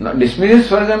 dismisses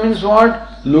swarga means what?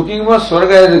 Looking for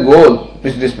swarga as a goal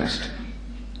is dismissed.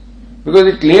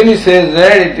 Because it clearly says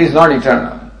that it is not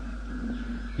eternal.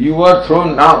 You are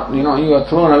thrown out, you are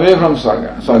thrown away from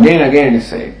swarga. So again it is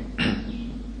said.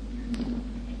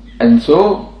 And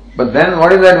so, but then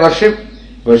what is that worship?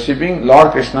 Worshipping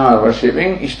Lord Krishna or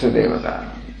worshipping Ishtadevata.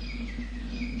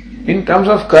 In terms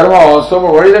of karma also,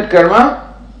 but what is that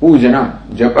karma? Pujanam,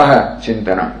 japaha,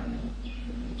 chintanam.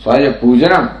 So as a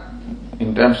pujanam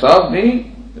in terms of the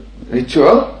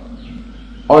ritual,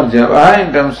 or japaha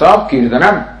in terms of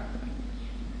kirtanam,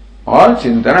 or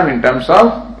chintanam in terms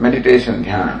of meditation,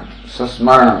 dhyana, so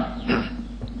smaranam.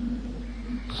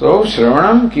 So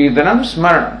shravanam, kirtanam,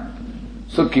 smaranam.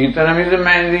 So kirtanam is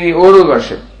the oral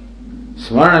worship,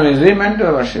 smaranam is the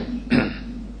mental worship,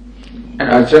 and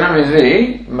archanam is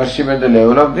the worship at the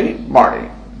level of the body.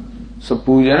 So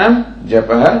pujanam,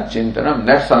 japaha, chintanam,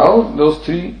 that's how those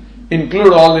three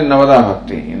include all the Navada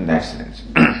Bhakti in that sense.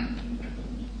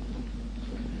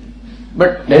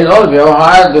 But there is all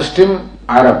vyavahara dustim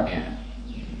arabhya,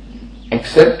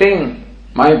 accepting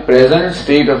my present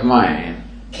state of mind,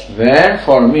 where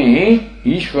for me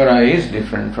Ishvara is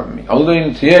different from me. Although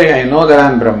in theory I know that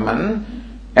I am Brahman,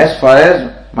 as far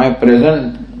as my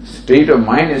present state of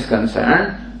mind is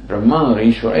concerned, Brahman or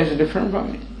Ishvara is different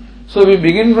from me. So we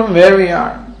begin from where we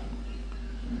are,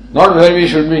 not where we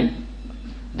should be.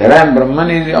 That I am Brahman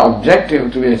is the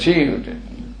objective to be achieved.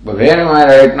 But where am I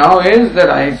right now is that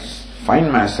I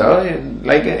find myself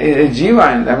like a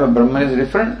jiva, and therefore Brahman is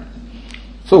different.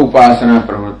 So upasana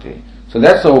pravritti. So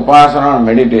that's the upasana or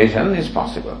meditation is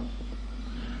possible.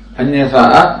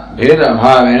 Anyatha bheda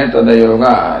bhavena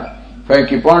tadayogat. If I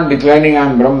keep on declining I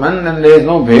am Brahman, then there is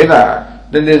no bheda.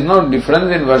 Then there is no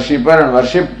difference in worshipper and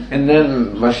worship, and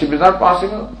then worship is not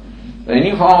possible.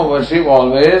 Any form of worship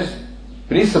always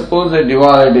presupposes a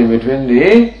duality between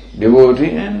the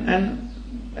devotee and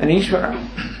Ishvara.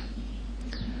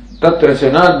 Tatra cha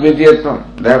na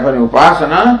advitiyatvam. Therefore in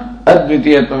upasana,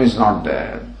 advitiyatvam is not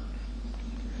there.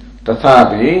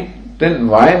 Tathapi, then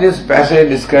why this passage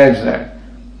describes that?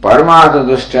 Paramatha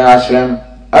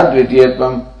dushtyashram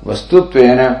advitiyatvam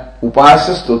vastutvena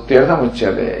upasya stutyartham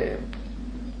uchyate.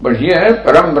 But here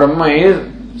Param Brahma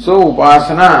is so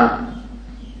upasana,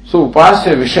 so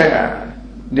upasya vishaya.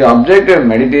 The object of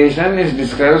meditation is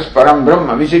described as Param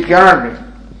Brahma, which it cannot be.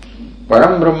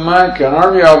 Param Brahma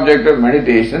cannot be object of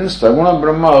meditation. Saguna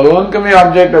Brahma alone can be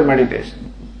object of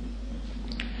meditation.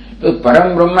 So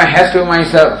Param Brahma has to be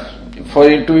myself for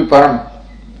it to be Param.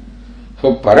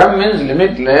 So Param means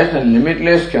limitless, and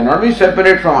limitless cannot be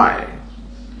separate from I.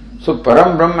 So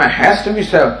Param Brahma has to be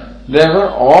self. Therefore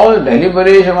all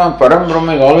deliberation on Param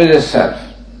Brahma is always a self.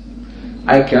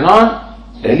 I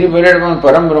cannot deliberate on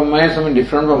Param Brahma is something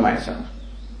different from myself.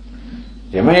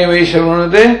 Yamaya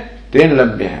Vaishagunate ten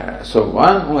labhya. So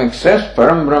one who accepts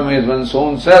Param Brahma is one's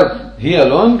own self, he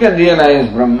alone can realize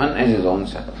Brahman as his own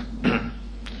self.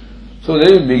 So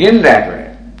they will begin that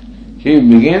way. He will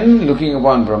begin looking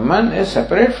upon Brahman as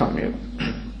separate from you.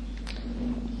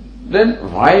 Then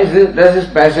why does this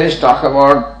passage talk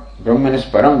about Brahman is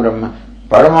Param Brahma?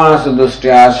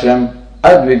 Paramasudushyashram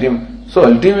Advitim. So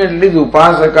ultimately the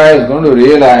Upasaka is going to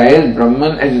realize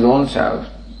Brahman as his own self,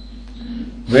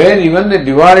 where even the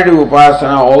devourative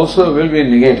Upasana also will be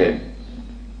negated.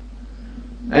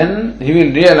 And he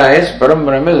will realize Param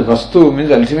Brahma is Vastu,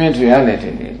 means ultimate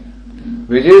reality,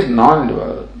 which is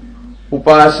non-dual.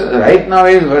 Upasana right now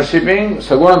is worshipping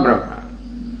Saguna Brahma.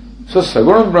 So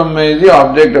Saguna Brahma is the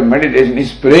object of meditation,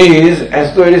 is praised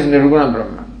as though it is Nirguna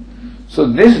Brahma. So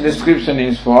this description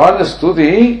is for the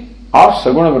stuti of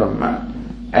Saguna Brahma,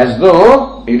 as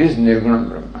though it is Nirguna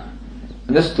Brahma.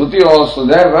 And the stuti also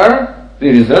there were the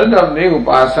result of the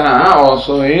Upasana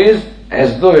also is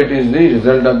as though it is the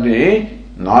result of the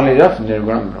knowledge of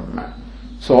Nirguna Brahma.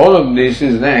 So all of this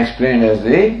is then explained as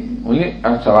the only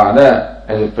Arthavada,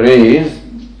 as a praise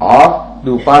of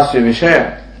the Upasya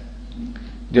Vishaya.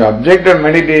 The object of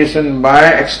meditation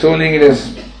by extolling it as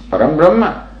Param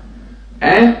Brahma,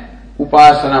 and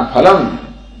Upasana Phalam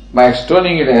by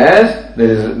extolling it as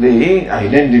the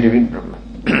identity with Brahman.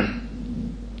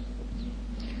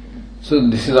 So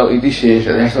this is how iti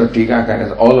shesha, that's what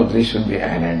Tikakara, all of this should be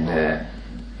added there.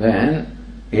 When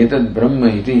etad Brahma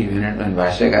iti, when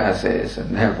Bhashyakara says,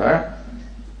 and therefore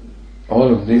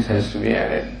all of this has to be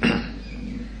added.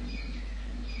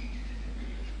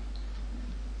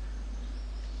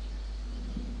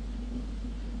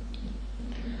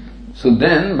 So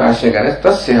then Bhashyakara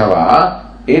tasya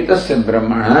hava etasya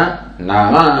brahmana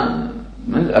nama,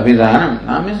 means abhidanam.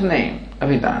 Nama is name,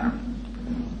 abhidanam.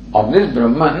 Of this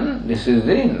Brahman, this is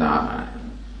the nama.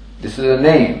 This is the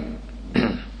name.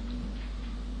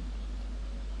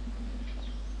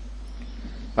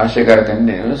 Bhashyakara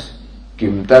continues,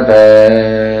 kim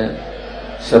tata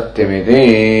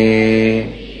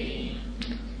satyamiti.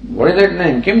 What is that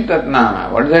name? Kim tat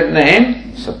nama. What is that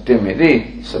name?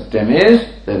 Satyamiti. Satyam is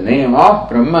the name of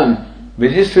Brahman,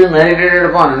 which is to be meditated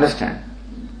upon, understand.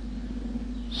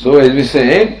 So as we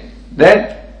say,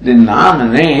 that the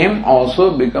name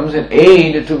also becomes an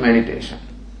aid to meditation.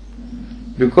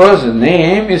 Because the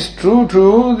name is true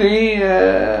to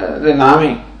the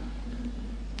nami.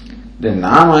 The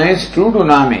nama is true to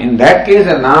nami. In that case,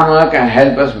 the nama can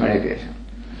help us meditation.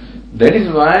 That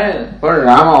is why for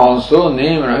Rama also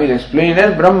name is explained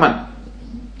as Brahman.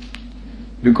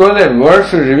 Because that word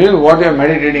should reveal what you are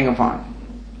meditating upon.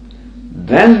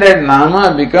 Then that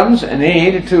nama becomes an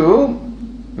aid to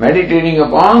meditating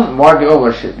upon what you are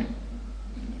worshipping.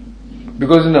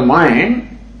 Because in the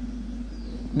mind,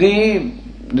 the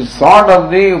thought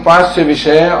of the upasya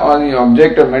vishaya or the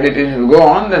object of meditation will go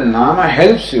on, the nama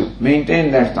helps you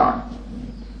maintain that thought.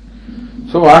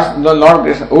 So what the Lord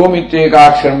Krishna, Om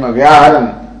ityekaksharma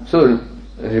vyaharam. So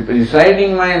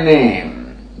reciting my name,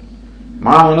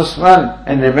 Mamanusman,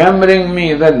 and remembering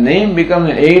me, that name becomes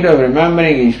an aid of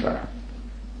remembering Ishvara.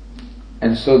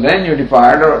 And so then you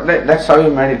depart, or that's how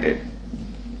you meditate.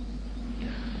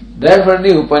 Therefore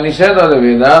the Upanishad or the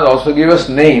Vedas also give us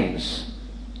names.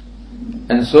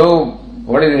 And so,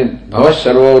 what is it?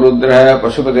 Bhavasharvo Rudra,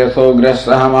 Pashupatirtho,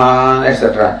 Grasahama,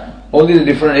 etc. All these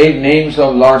different 8 names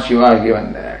of Lord Shiva are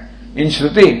given there. In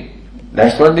Shruti,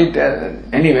 that's what it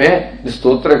anyway, the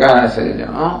Stotrakara says,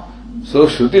 So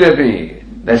Shruti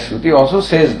that Shruti also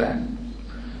says that.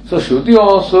 So Shruti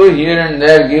also here and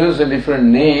there gives the different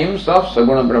names of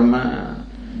Saguna Brahma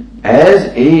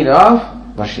as aid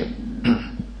of worship.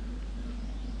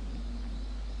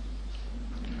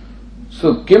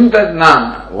 So Kim Tat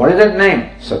Nama, what is that name?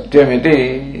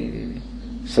 Satyamiti.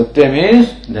 Satyam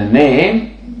is the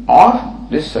name of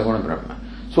this Saguna Brahma.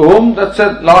 So Om Tat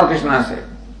Sat, Lord Krishna said.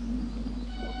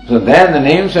 So there the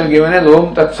names are given as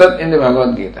Om Tat Sat in the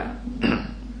Bhagavad Gita.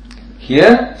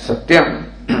 Here Satyam.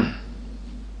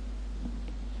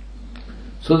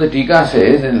 So the Tika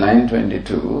says in line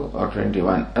 22 or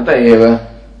 21, Ata eva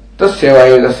tasya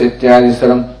vayudasya ityadi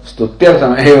saram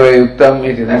stutyartham eva yuktam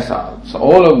iti, that's all. So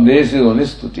all of this is only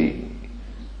stuti,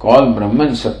 called Brahman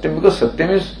Satyam, because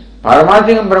Satyam is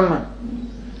Paramarthikam Brahman.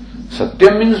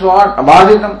 Satyam means what?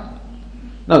 Abhaditam.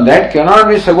 Now that cannot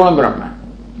be Saguna Brahma.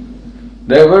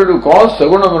 Therefore to call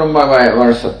Saguna Brahma by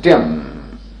word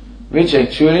Satyam, which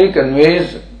actually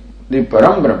conveys the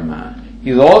Param Brahma,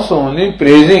 is also only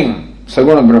praising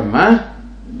Saguna Brahma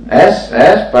as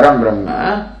Param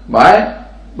Brahma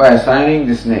by assigning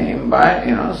this name by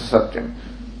Satyam.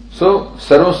 So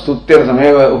Sarva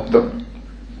Stutyarthameva Uktam.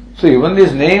 So even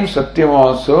this name Satyam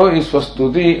also is for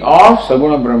stuti of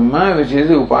Saguna Brahma, which is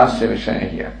the Upasya Vishaya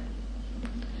here.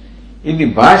 In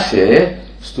the Bhashya,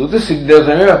 Stuti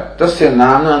Siddhyarthameva Tasya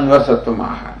Namna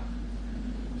Anvartattvamaha.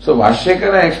 So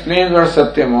Vashyakara explains what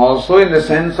Satyam also in the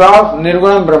sense of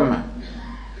Nirguna Brahma.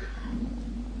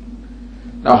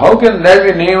 Now how can that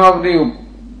be name of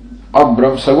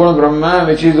Saguna Brahma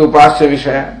which is Upasya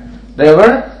Vishaya?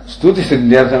 Therefore, Stuti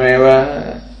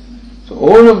Siddhyarthameva. So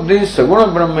all of this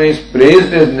Saguna Brahma is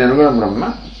praised as Nirguna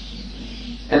Brahma,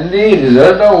 and the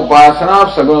result of Upasana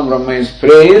of Saguna Brahma is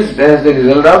praised as the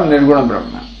result of Nirguna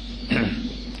Brahma.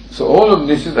 So all of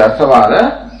this is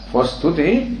Arthavada for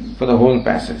Stuti for the whole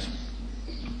passage.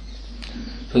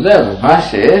 So there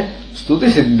Bhashya Stuti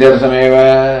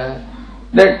Siddhyarthameva,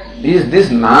 that is this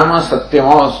Nama Satyam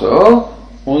also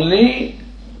only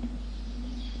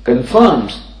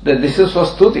confirms that this is for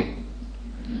Stuti.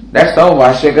 That's how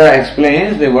Vashyakara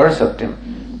explains the word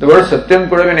Satyam. The word Satyam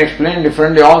could have been explained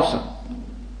differently also.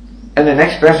 And the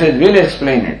next passage will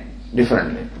explain it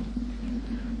differently.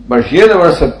 But here the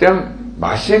word Satyam,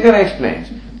 Vashyakara explains.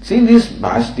 See this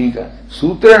Bhashtika,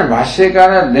 Sutra and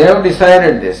Vashyakara, they have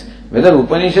decided this. Whether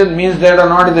Upanishad means that or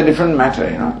not is a different matter,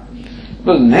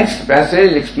 But the next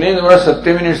passage explains the word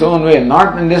Satyam in its own way,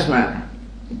 not in this manner.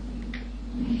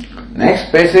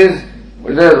 Next passage, the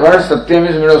word Satyam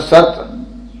is made of Sat,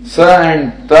 Sa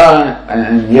and Ta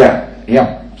and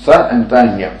Yam. Sa and Ta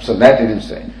and Yam. So that it will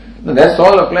say. No, that's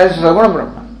all applies to Saguna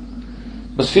Brahma.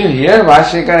 But still here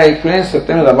Vashyakara explains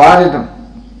Satyam is Abhaditam.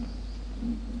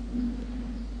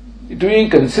 It will be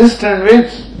consistent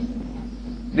with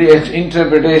the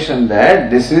interpretation that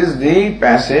this is the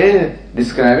passage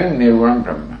describing Nirguna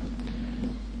Brahma.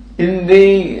 In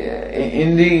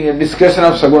the discussion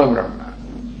of Saguna Brahma.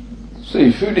 So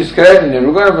if you describe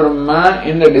Nirguna Brahma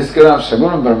in the discussion of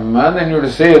Saguna Brahma, then you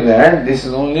would say that this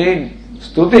is only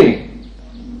Stuti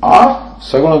of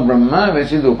Saguna Brahma,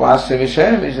 which is Upasya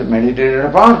Vishaya, which is meditated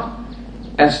upon,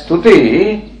 and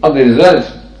Stuti of the result.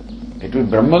 It will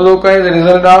Brahmaloka is the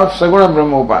result of Saguna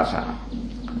Brahma Upasana.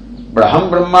 Braham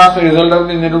Brahma is the result of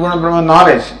the Nirguna Brahma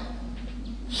knowledge.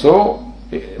 So,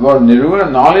 about Nirguna,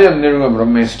 knowledge of Nirguna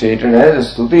Brahma is stated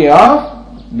as the Stuti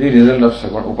of the result of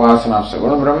Saguna, Upasana of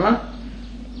Saguna Brahma,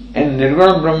 and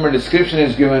Nirguna Brahma description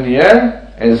is given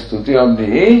here as Stuti of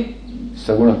the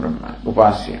Saguna Brahma,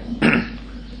 Upasya.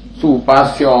 So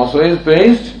Upasya also is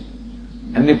praised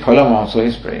and the Phalam also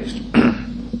is praised.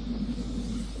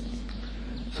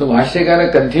 So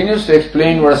Vashyakara continues to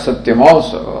explain what is Satyam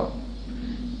also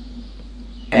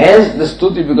as the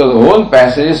Stuti, because the whole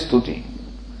passage is Stuti.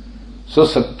 So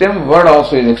Satyam word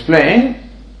also is explained,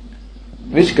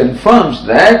 which confirms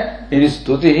that it is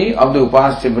Stuti of the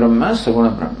Upasya Brahma,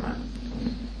 Saguna Brahma.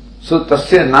 So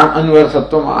Tasya Nam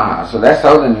Anvartatvam Aha. So that's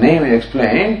how the name is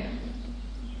explained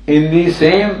in the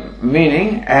same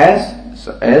meaning as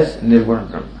Nirguna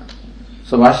Brahma.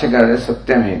 So Vashyakara is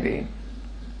Satyam Iti.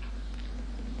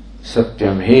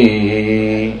 Satyam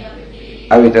Hi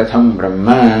Avitatham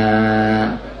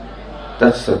Brahma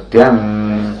Tat Satyam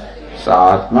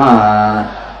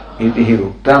Satma Iti Hi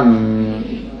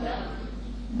Uktam.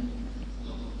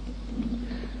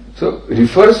 So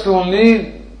refers to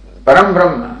only Param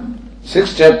Brahma.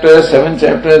 6 chapters, 7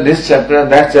 chapters, this chapter,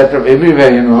 that chapter, everywhere,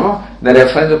 the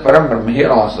reference to Param Brahma. Here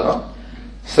also,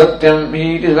 Satyam,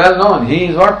 it is well known. He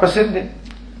is what? Prasiddhi.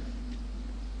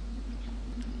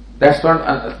 That's what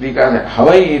Tika said.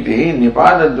 Havai iti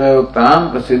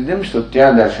nipadadvayuktam prasiddhim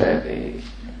shrutya darshayati.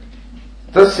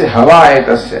 Tasya havai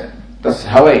tasya. Tasya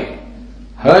havai.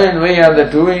 Her and vai are the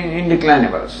two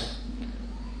indeclinables.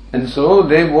 And so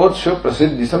they both show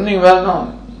prasiddhi, something well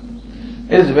known.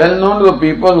 It is well known to the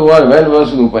people who are well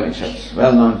versed with Upanishads,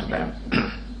 well known to them.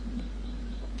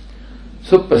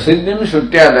 So prasiddhim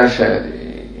shrutya darshayati.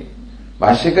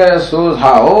 Vashyakara shows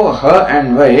how her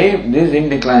and vai, these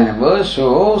indeclinables,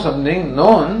 show something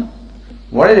known.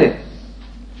 What is it?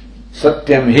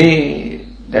 Satyam hi,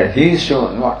 that he is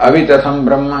shown. What? Avitatham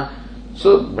Brahma.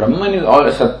 So Brahman is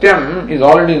Satyam is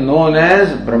already known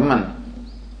as Brahman.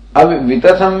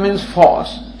 Vitatham means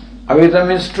false. Avita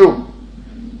means true.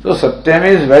 So Satyam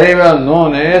is very well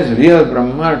known as real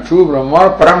Brahma, true Brahma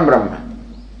or Param Brahma.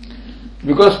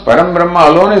 Because Param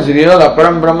Brahma alone is real,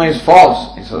 Aparam Brahma is false.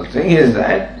 So the thing is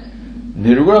that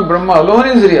Nirguna Brahma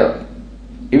alone is real.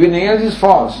 Everything else is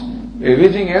false.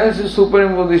 Everything else is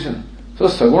superimposition. So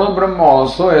Saguna Brahma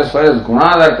also, as far as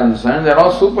gunas are concerned, they are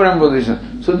all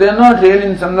superimposition. So they are not real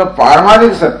in terms of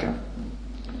Paramadik Satyam.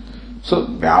 So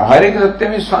Vyavaharik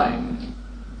Satyam is fine.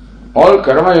 All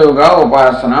Karma Yoga,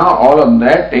 Upasana, all of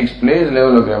that takes place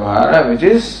level of Vyavahara, which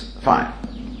is fine.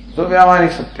 So Vyavaharik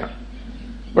Satyam.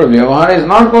 But Vyavahara is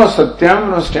not called Satyam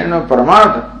from the stand of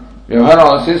Paramartha. Vyavahara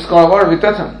also is called what?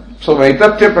 Vitatham. So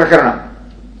Vaitatya Prakaranam.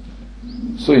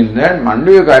 So in that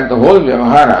Manduvika, the whole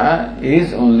Vyavahara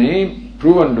is only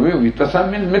proven to be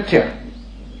Vitasam means Mithya.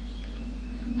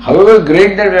 However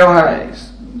great that Vyavahara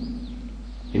is,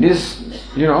 it is,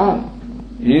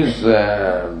 is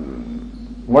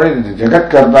what is it? Jagat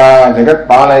Karta, Jagat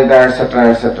Palayita, etc.,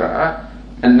 etc.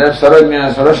 And then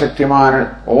Sarvajna,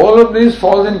 Sarvashaktiman, all of these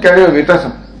falls in category of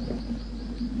Vitasam.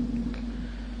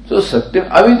 So Satyam,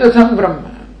 Avitasam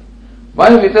Brahma. Why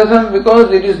Vitasam?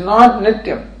 Because it is not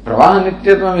Nityam. Pravaha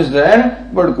Nityatvam is there,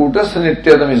 but Kutastha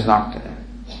Nityatvam is not there.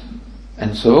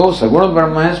 And so Saguna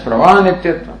Brahma has Pravaha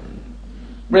Nityatvam.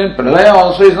 But in Pralaya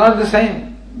also is not the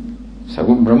same.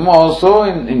 Saguna Brahma also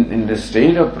in the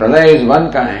state of Pralaya is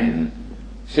one kind,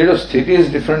 state of Sthiti is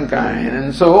different kind,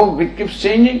 and so it keeps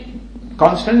changing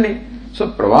constantly.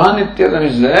 So Pravaha Nityatvam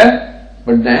is there,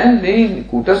 but then the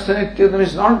Kutastha Nityatvam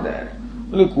is not there.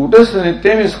 Only Kutastha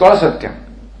Nityam is called Satyam.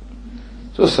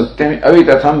 So Satyam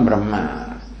Avitatham Brahma.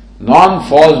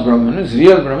 Non-false Brahman is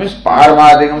real Brahman is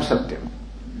Paramadikam Satyam.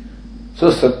 So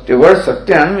Satya, word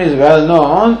Satyam is well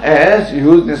known as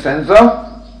used in the sense of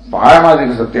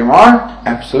Paramadika Satyam or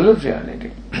absolute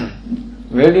reality.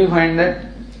 Where do you find that?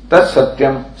 Tat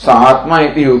Satyam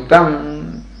Saatma iti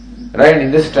yuktam. Right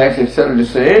in this text itself it is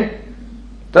said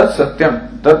Tat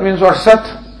Satyam. Tat means what? Sat.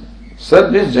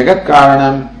 Sat is Jagat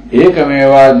Karanam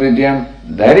Ekameva Advityam.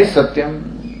 That is Satyam.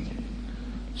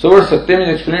 So what Satyam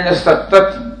is explained as Tat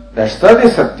Tat. That Sat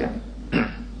is Satyam.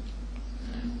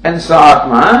 And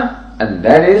Sa-Atma, and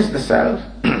that is the self.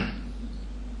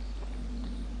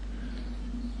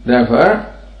 Therefore,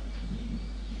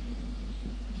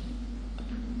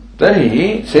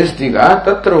 Tari says Tika,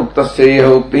 Tatra Uktasya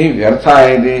Yeha Ukti Vyartha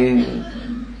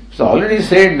Edi. So already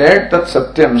said that Tat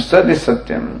Satyam, Sat is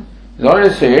Satyam. It's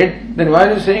already said, then why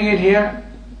are you saying it here?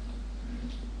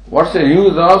 What's the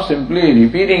use of simply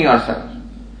repeating yourself?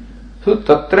 So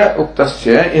Tatra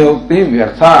Uktasya Yeha Ukti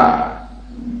Vyartha.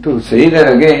 To say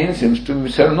that again seems to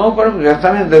serve no purpose.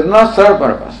 Vyartha means does not serve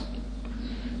purpose.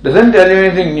 Doesn't tell you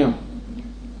anything new.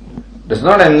 Does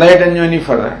not enlighten you any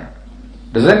further.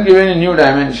 Doesn't give any new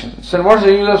dimension. So what's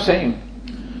the use of saying?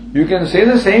 You can say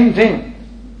the same thing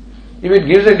if it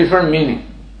gives a different meaning.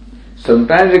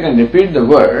 Sometimes you can repeat the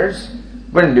words,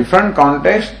 but in different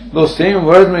context, those same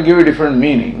words may give a different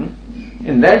meaning.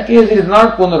 In that case, it is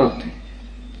not Punarukti.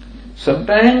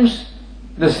 Sometimes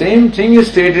the same thing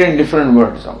is stated in different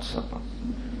words also.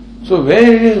 So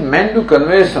where it is meant to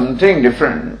convey something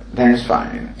different, then it's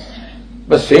fine.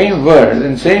 But same words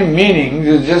and same meaning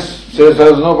is just serves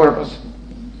no purpose.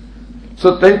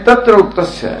 So Tatra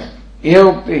Uktasya Iha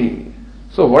Ukti.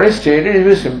 So what is stated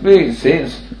is simply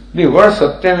says the word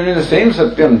Satyam is the same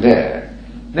Satyam there.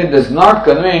 That does not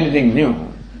convey anything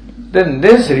new. Then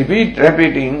this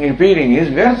repeating is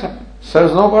Vyartha.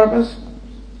 Serves no purpose.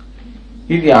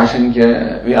 Iti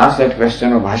Ashankya, we ask that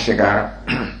question of Bhashyakara.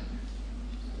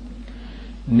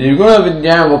 Nirguna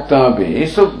Vidya Muktamapi.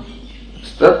 So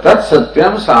Tat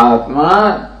Satyam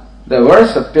Saatma, the word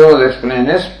Satya was explained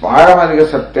as Paramadika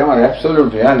Satyam or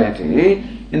absolute reality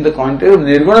in the context of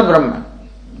Nirguna Brahma.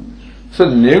 So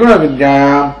Nirguna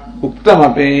Vidya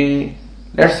Uktamapi,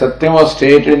 that Satyam was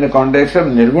stated in the context of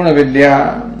Nirguna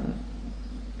Vidya.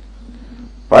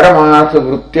 Paramartha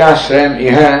Vrutyashrayam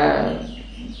Iha.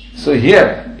 So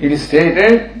here it is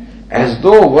stated as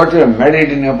though what you are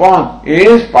meditating upon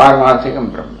is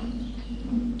Paramarthikam Brahma.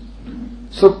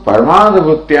 So Paramartha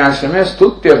Vrutyashrayam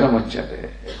Stutyartham Uchyate.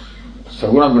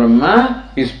 Saguna Brahma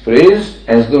is praised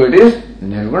as though it is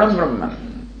Nirguna Brahman.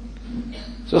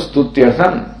 So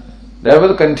Stutyartham.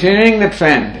 Therefore continuing the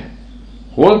trend,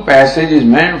 whole passage is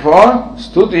meant for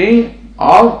Stuti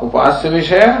of Upasya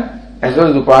Vishaya as well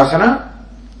as Upasana.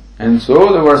 And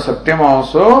so the word Satyam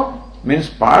also means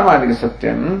Paramadika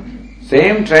Satyam.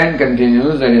 Same trend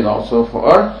continues, that is also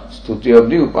for Stuti of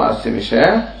the Upasya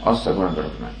Vishaya or Saguna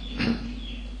Brahma.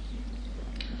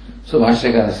 So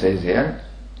Bhashyakara says here,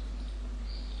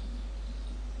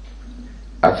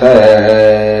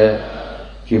 Atha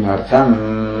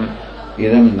Kimartham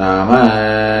Idam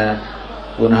Nama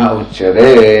Punha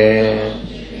Uchyate.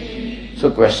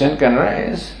 So question can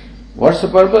arise, what's the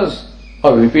purpose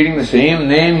of repeating the same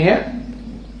name here?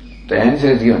 The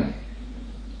answer is given.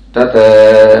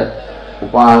 Tata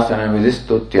Upasana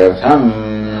Vidistutyartham.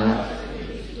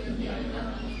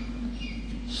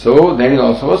 So that is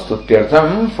also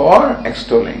Stutyartham for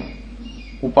extolling.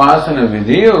 Upasana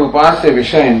Vidhi or Upasya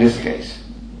Vishaya in this case.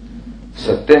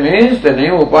 Satyam is the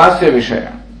name Upasya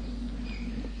Vishaya.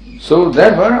 So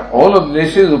therefore all of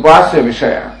this is Upasya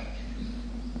Vishaya.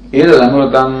 Etad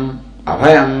Amrutam,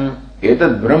 Abhayam,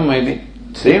 Etad Brahma iti.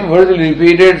 Same word is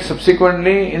repeated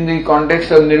subsequently in the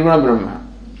context of Nirguna Brahma.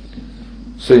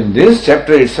 So in this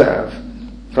chapter itself,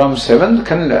 From seventh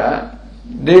Khanda,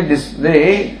 the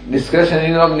discussion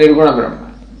is of Nirguna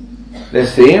Brahma. The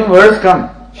same words come.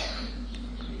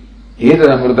 Etad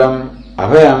Amrutam,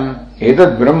 Abhayam,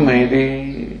 Etad Brahma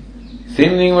iti.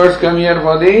 Same thing words come here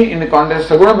in the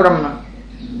context of Saguna Brahma.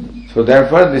 So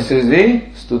therefore this is the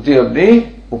stuti of the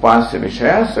Upasya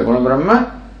Vishaya, Saguna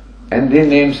Brahma, and the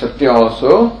name Satya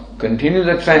also continue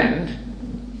the trend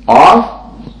of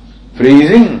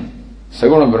freezing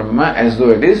Saguna Brahma as though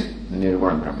it is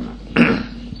Nirguna Brahma.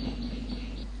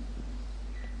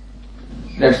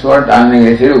 That's what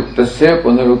Anandagiri said, Uktasya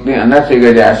Punarukti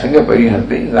Anarthigaya Ashanka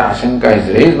Pariharti. The Ashanka is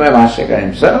raised by Bhashyakara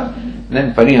himself,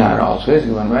 then Parihara also is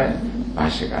given by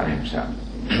Bhashyakara himself.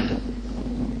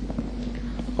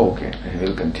 Okay, we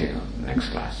will continue next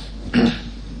class.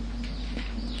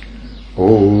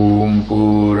 Om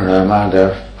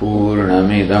Purnamadah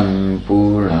Purnamidam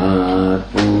Purnat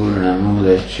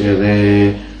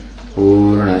Purnamudachyate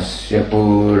Purnasya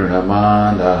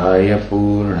Purnamadaya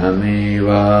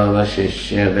Purnameva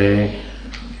Vashishyate.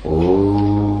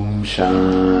 Om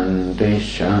Shanti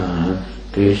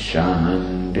Shanti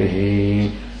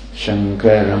Shanti.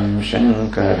 Shankaram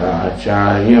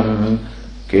Shankaracharyam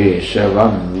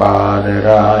Keshavam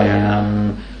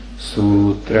Badarayanam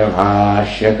Sutra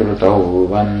Bhashya Krutau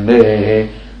Vande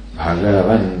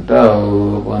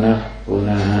Bhagavantau Punah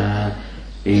Punah.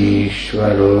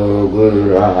 Ishvaro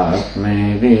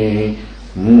Gururatmedi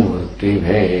Murti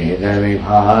Bheda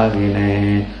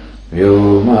Vibhagine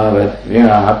Vyomavat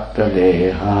Vyapta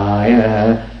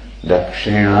Dehaya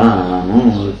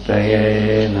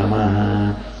Dakshinamurtaye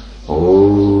Namaha.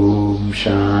 Om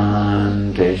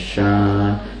Shanti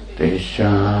Shanti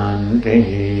Shanti.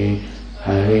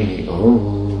 Hari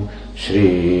Om.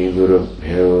 Shri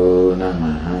Gurubhyo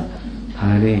Namaha.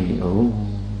 Hari Om.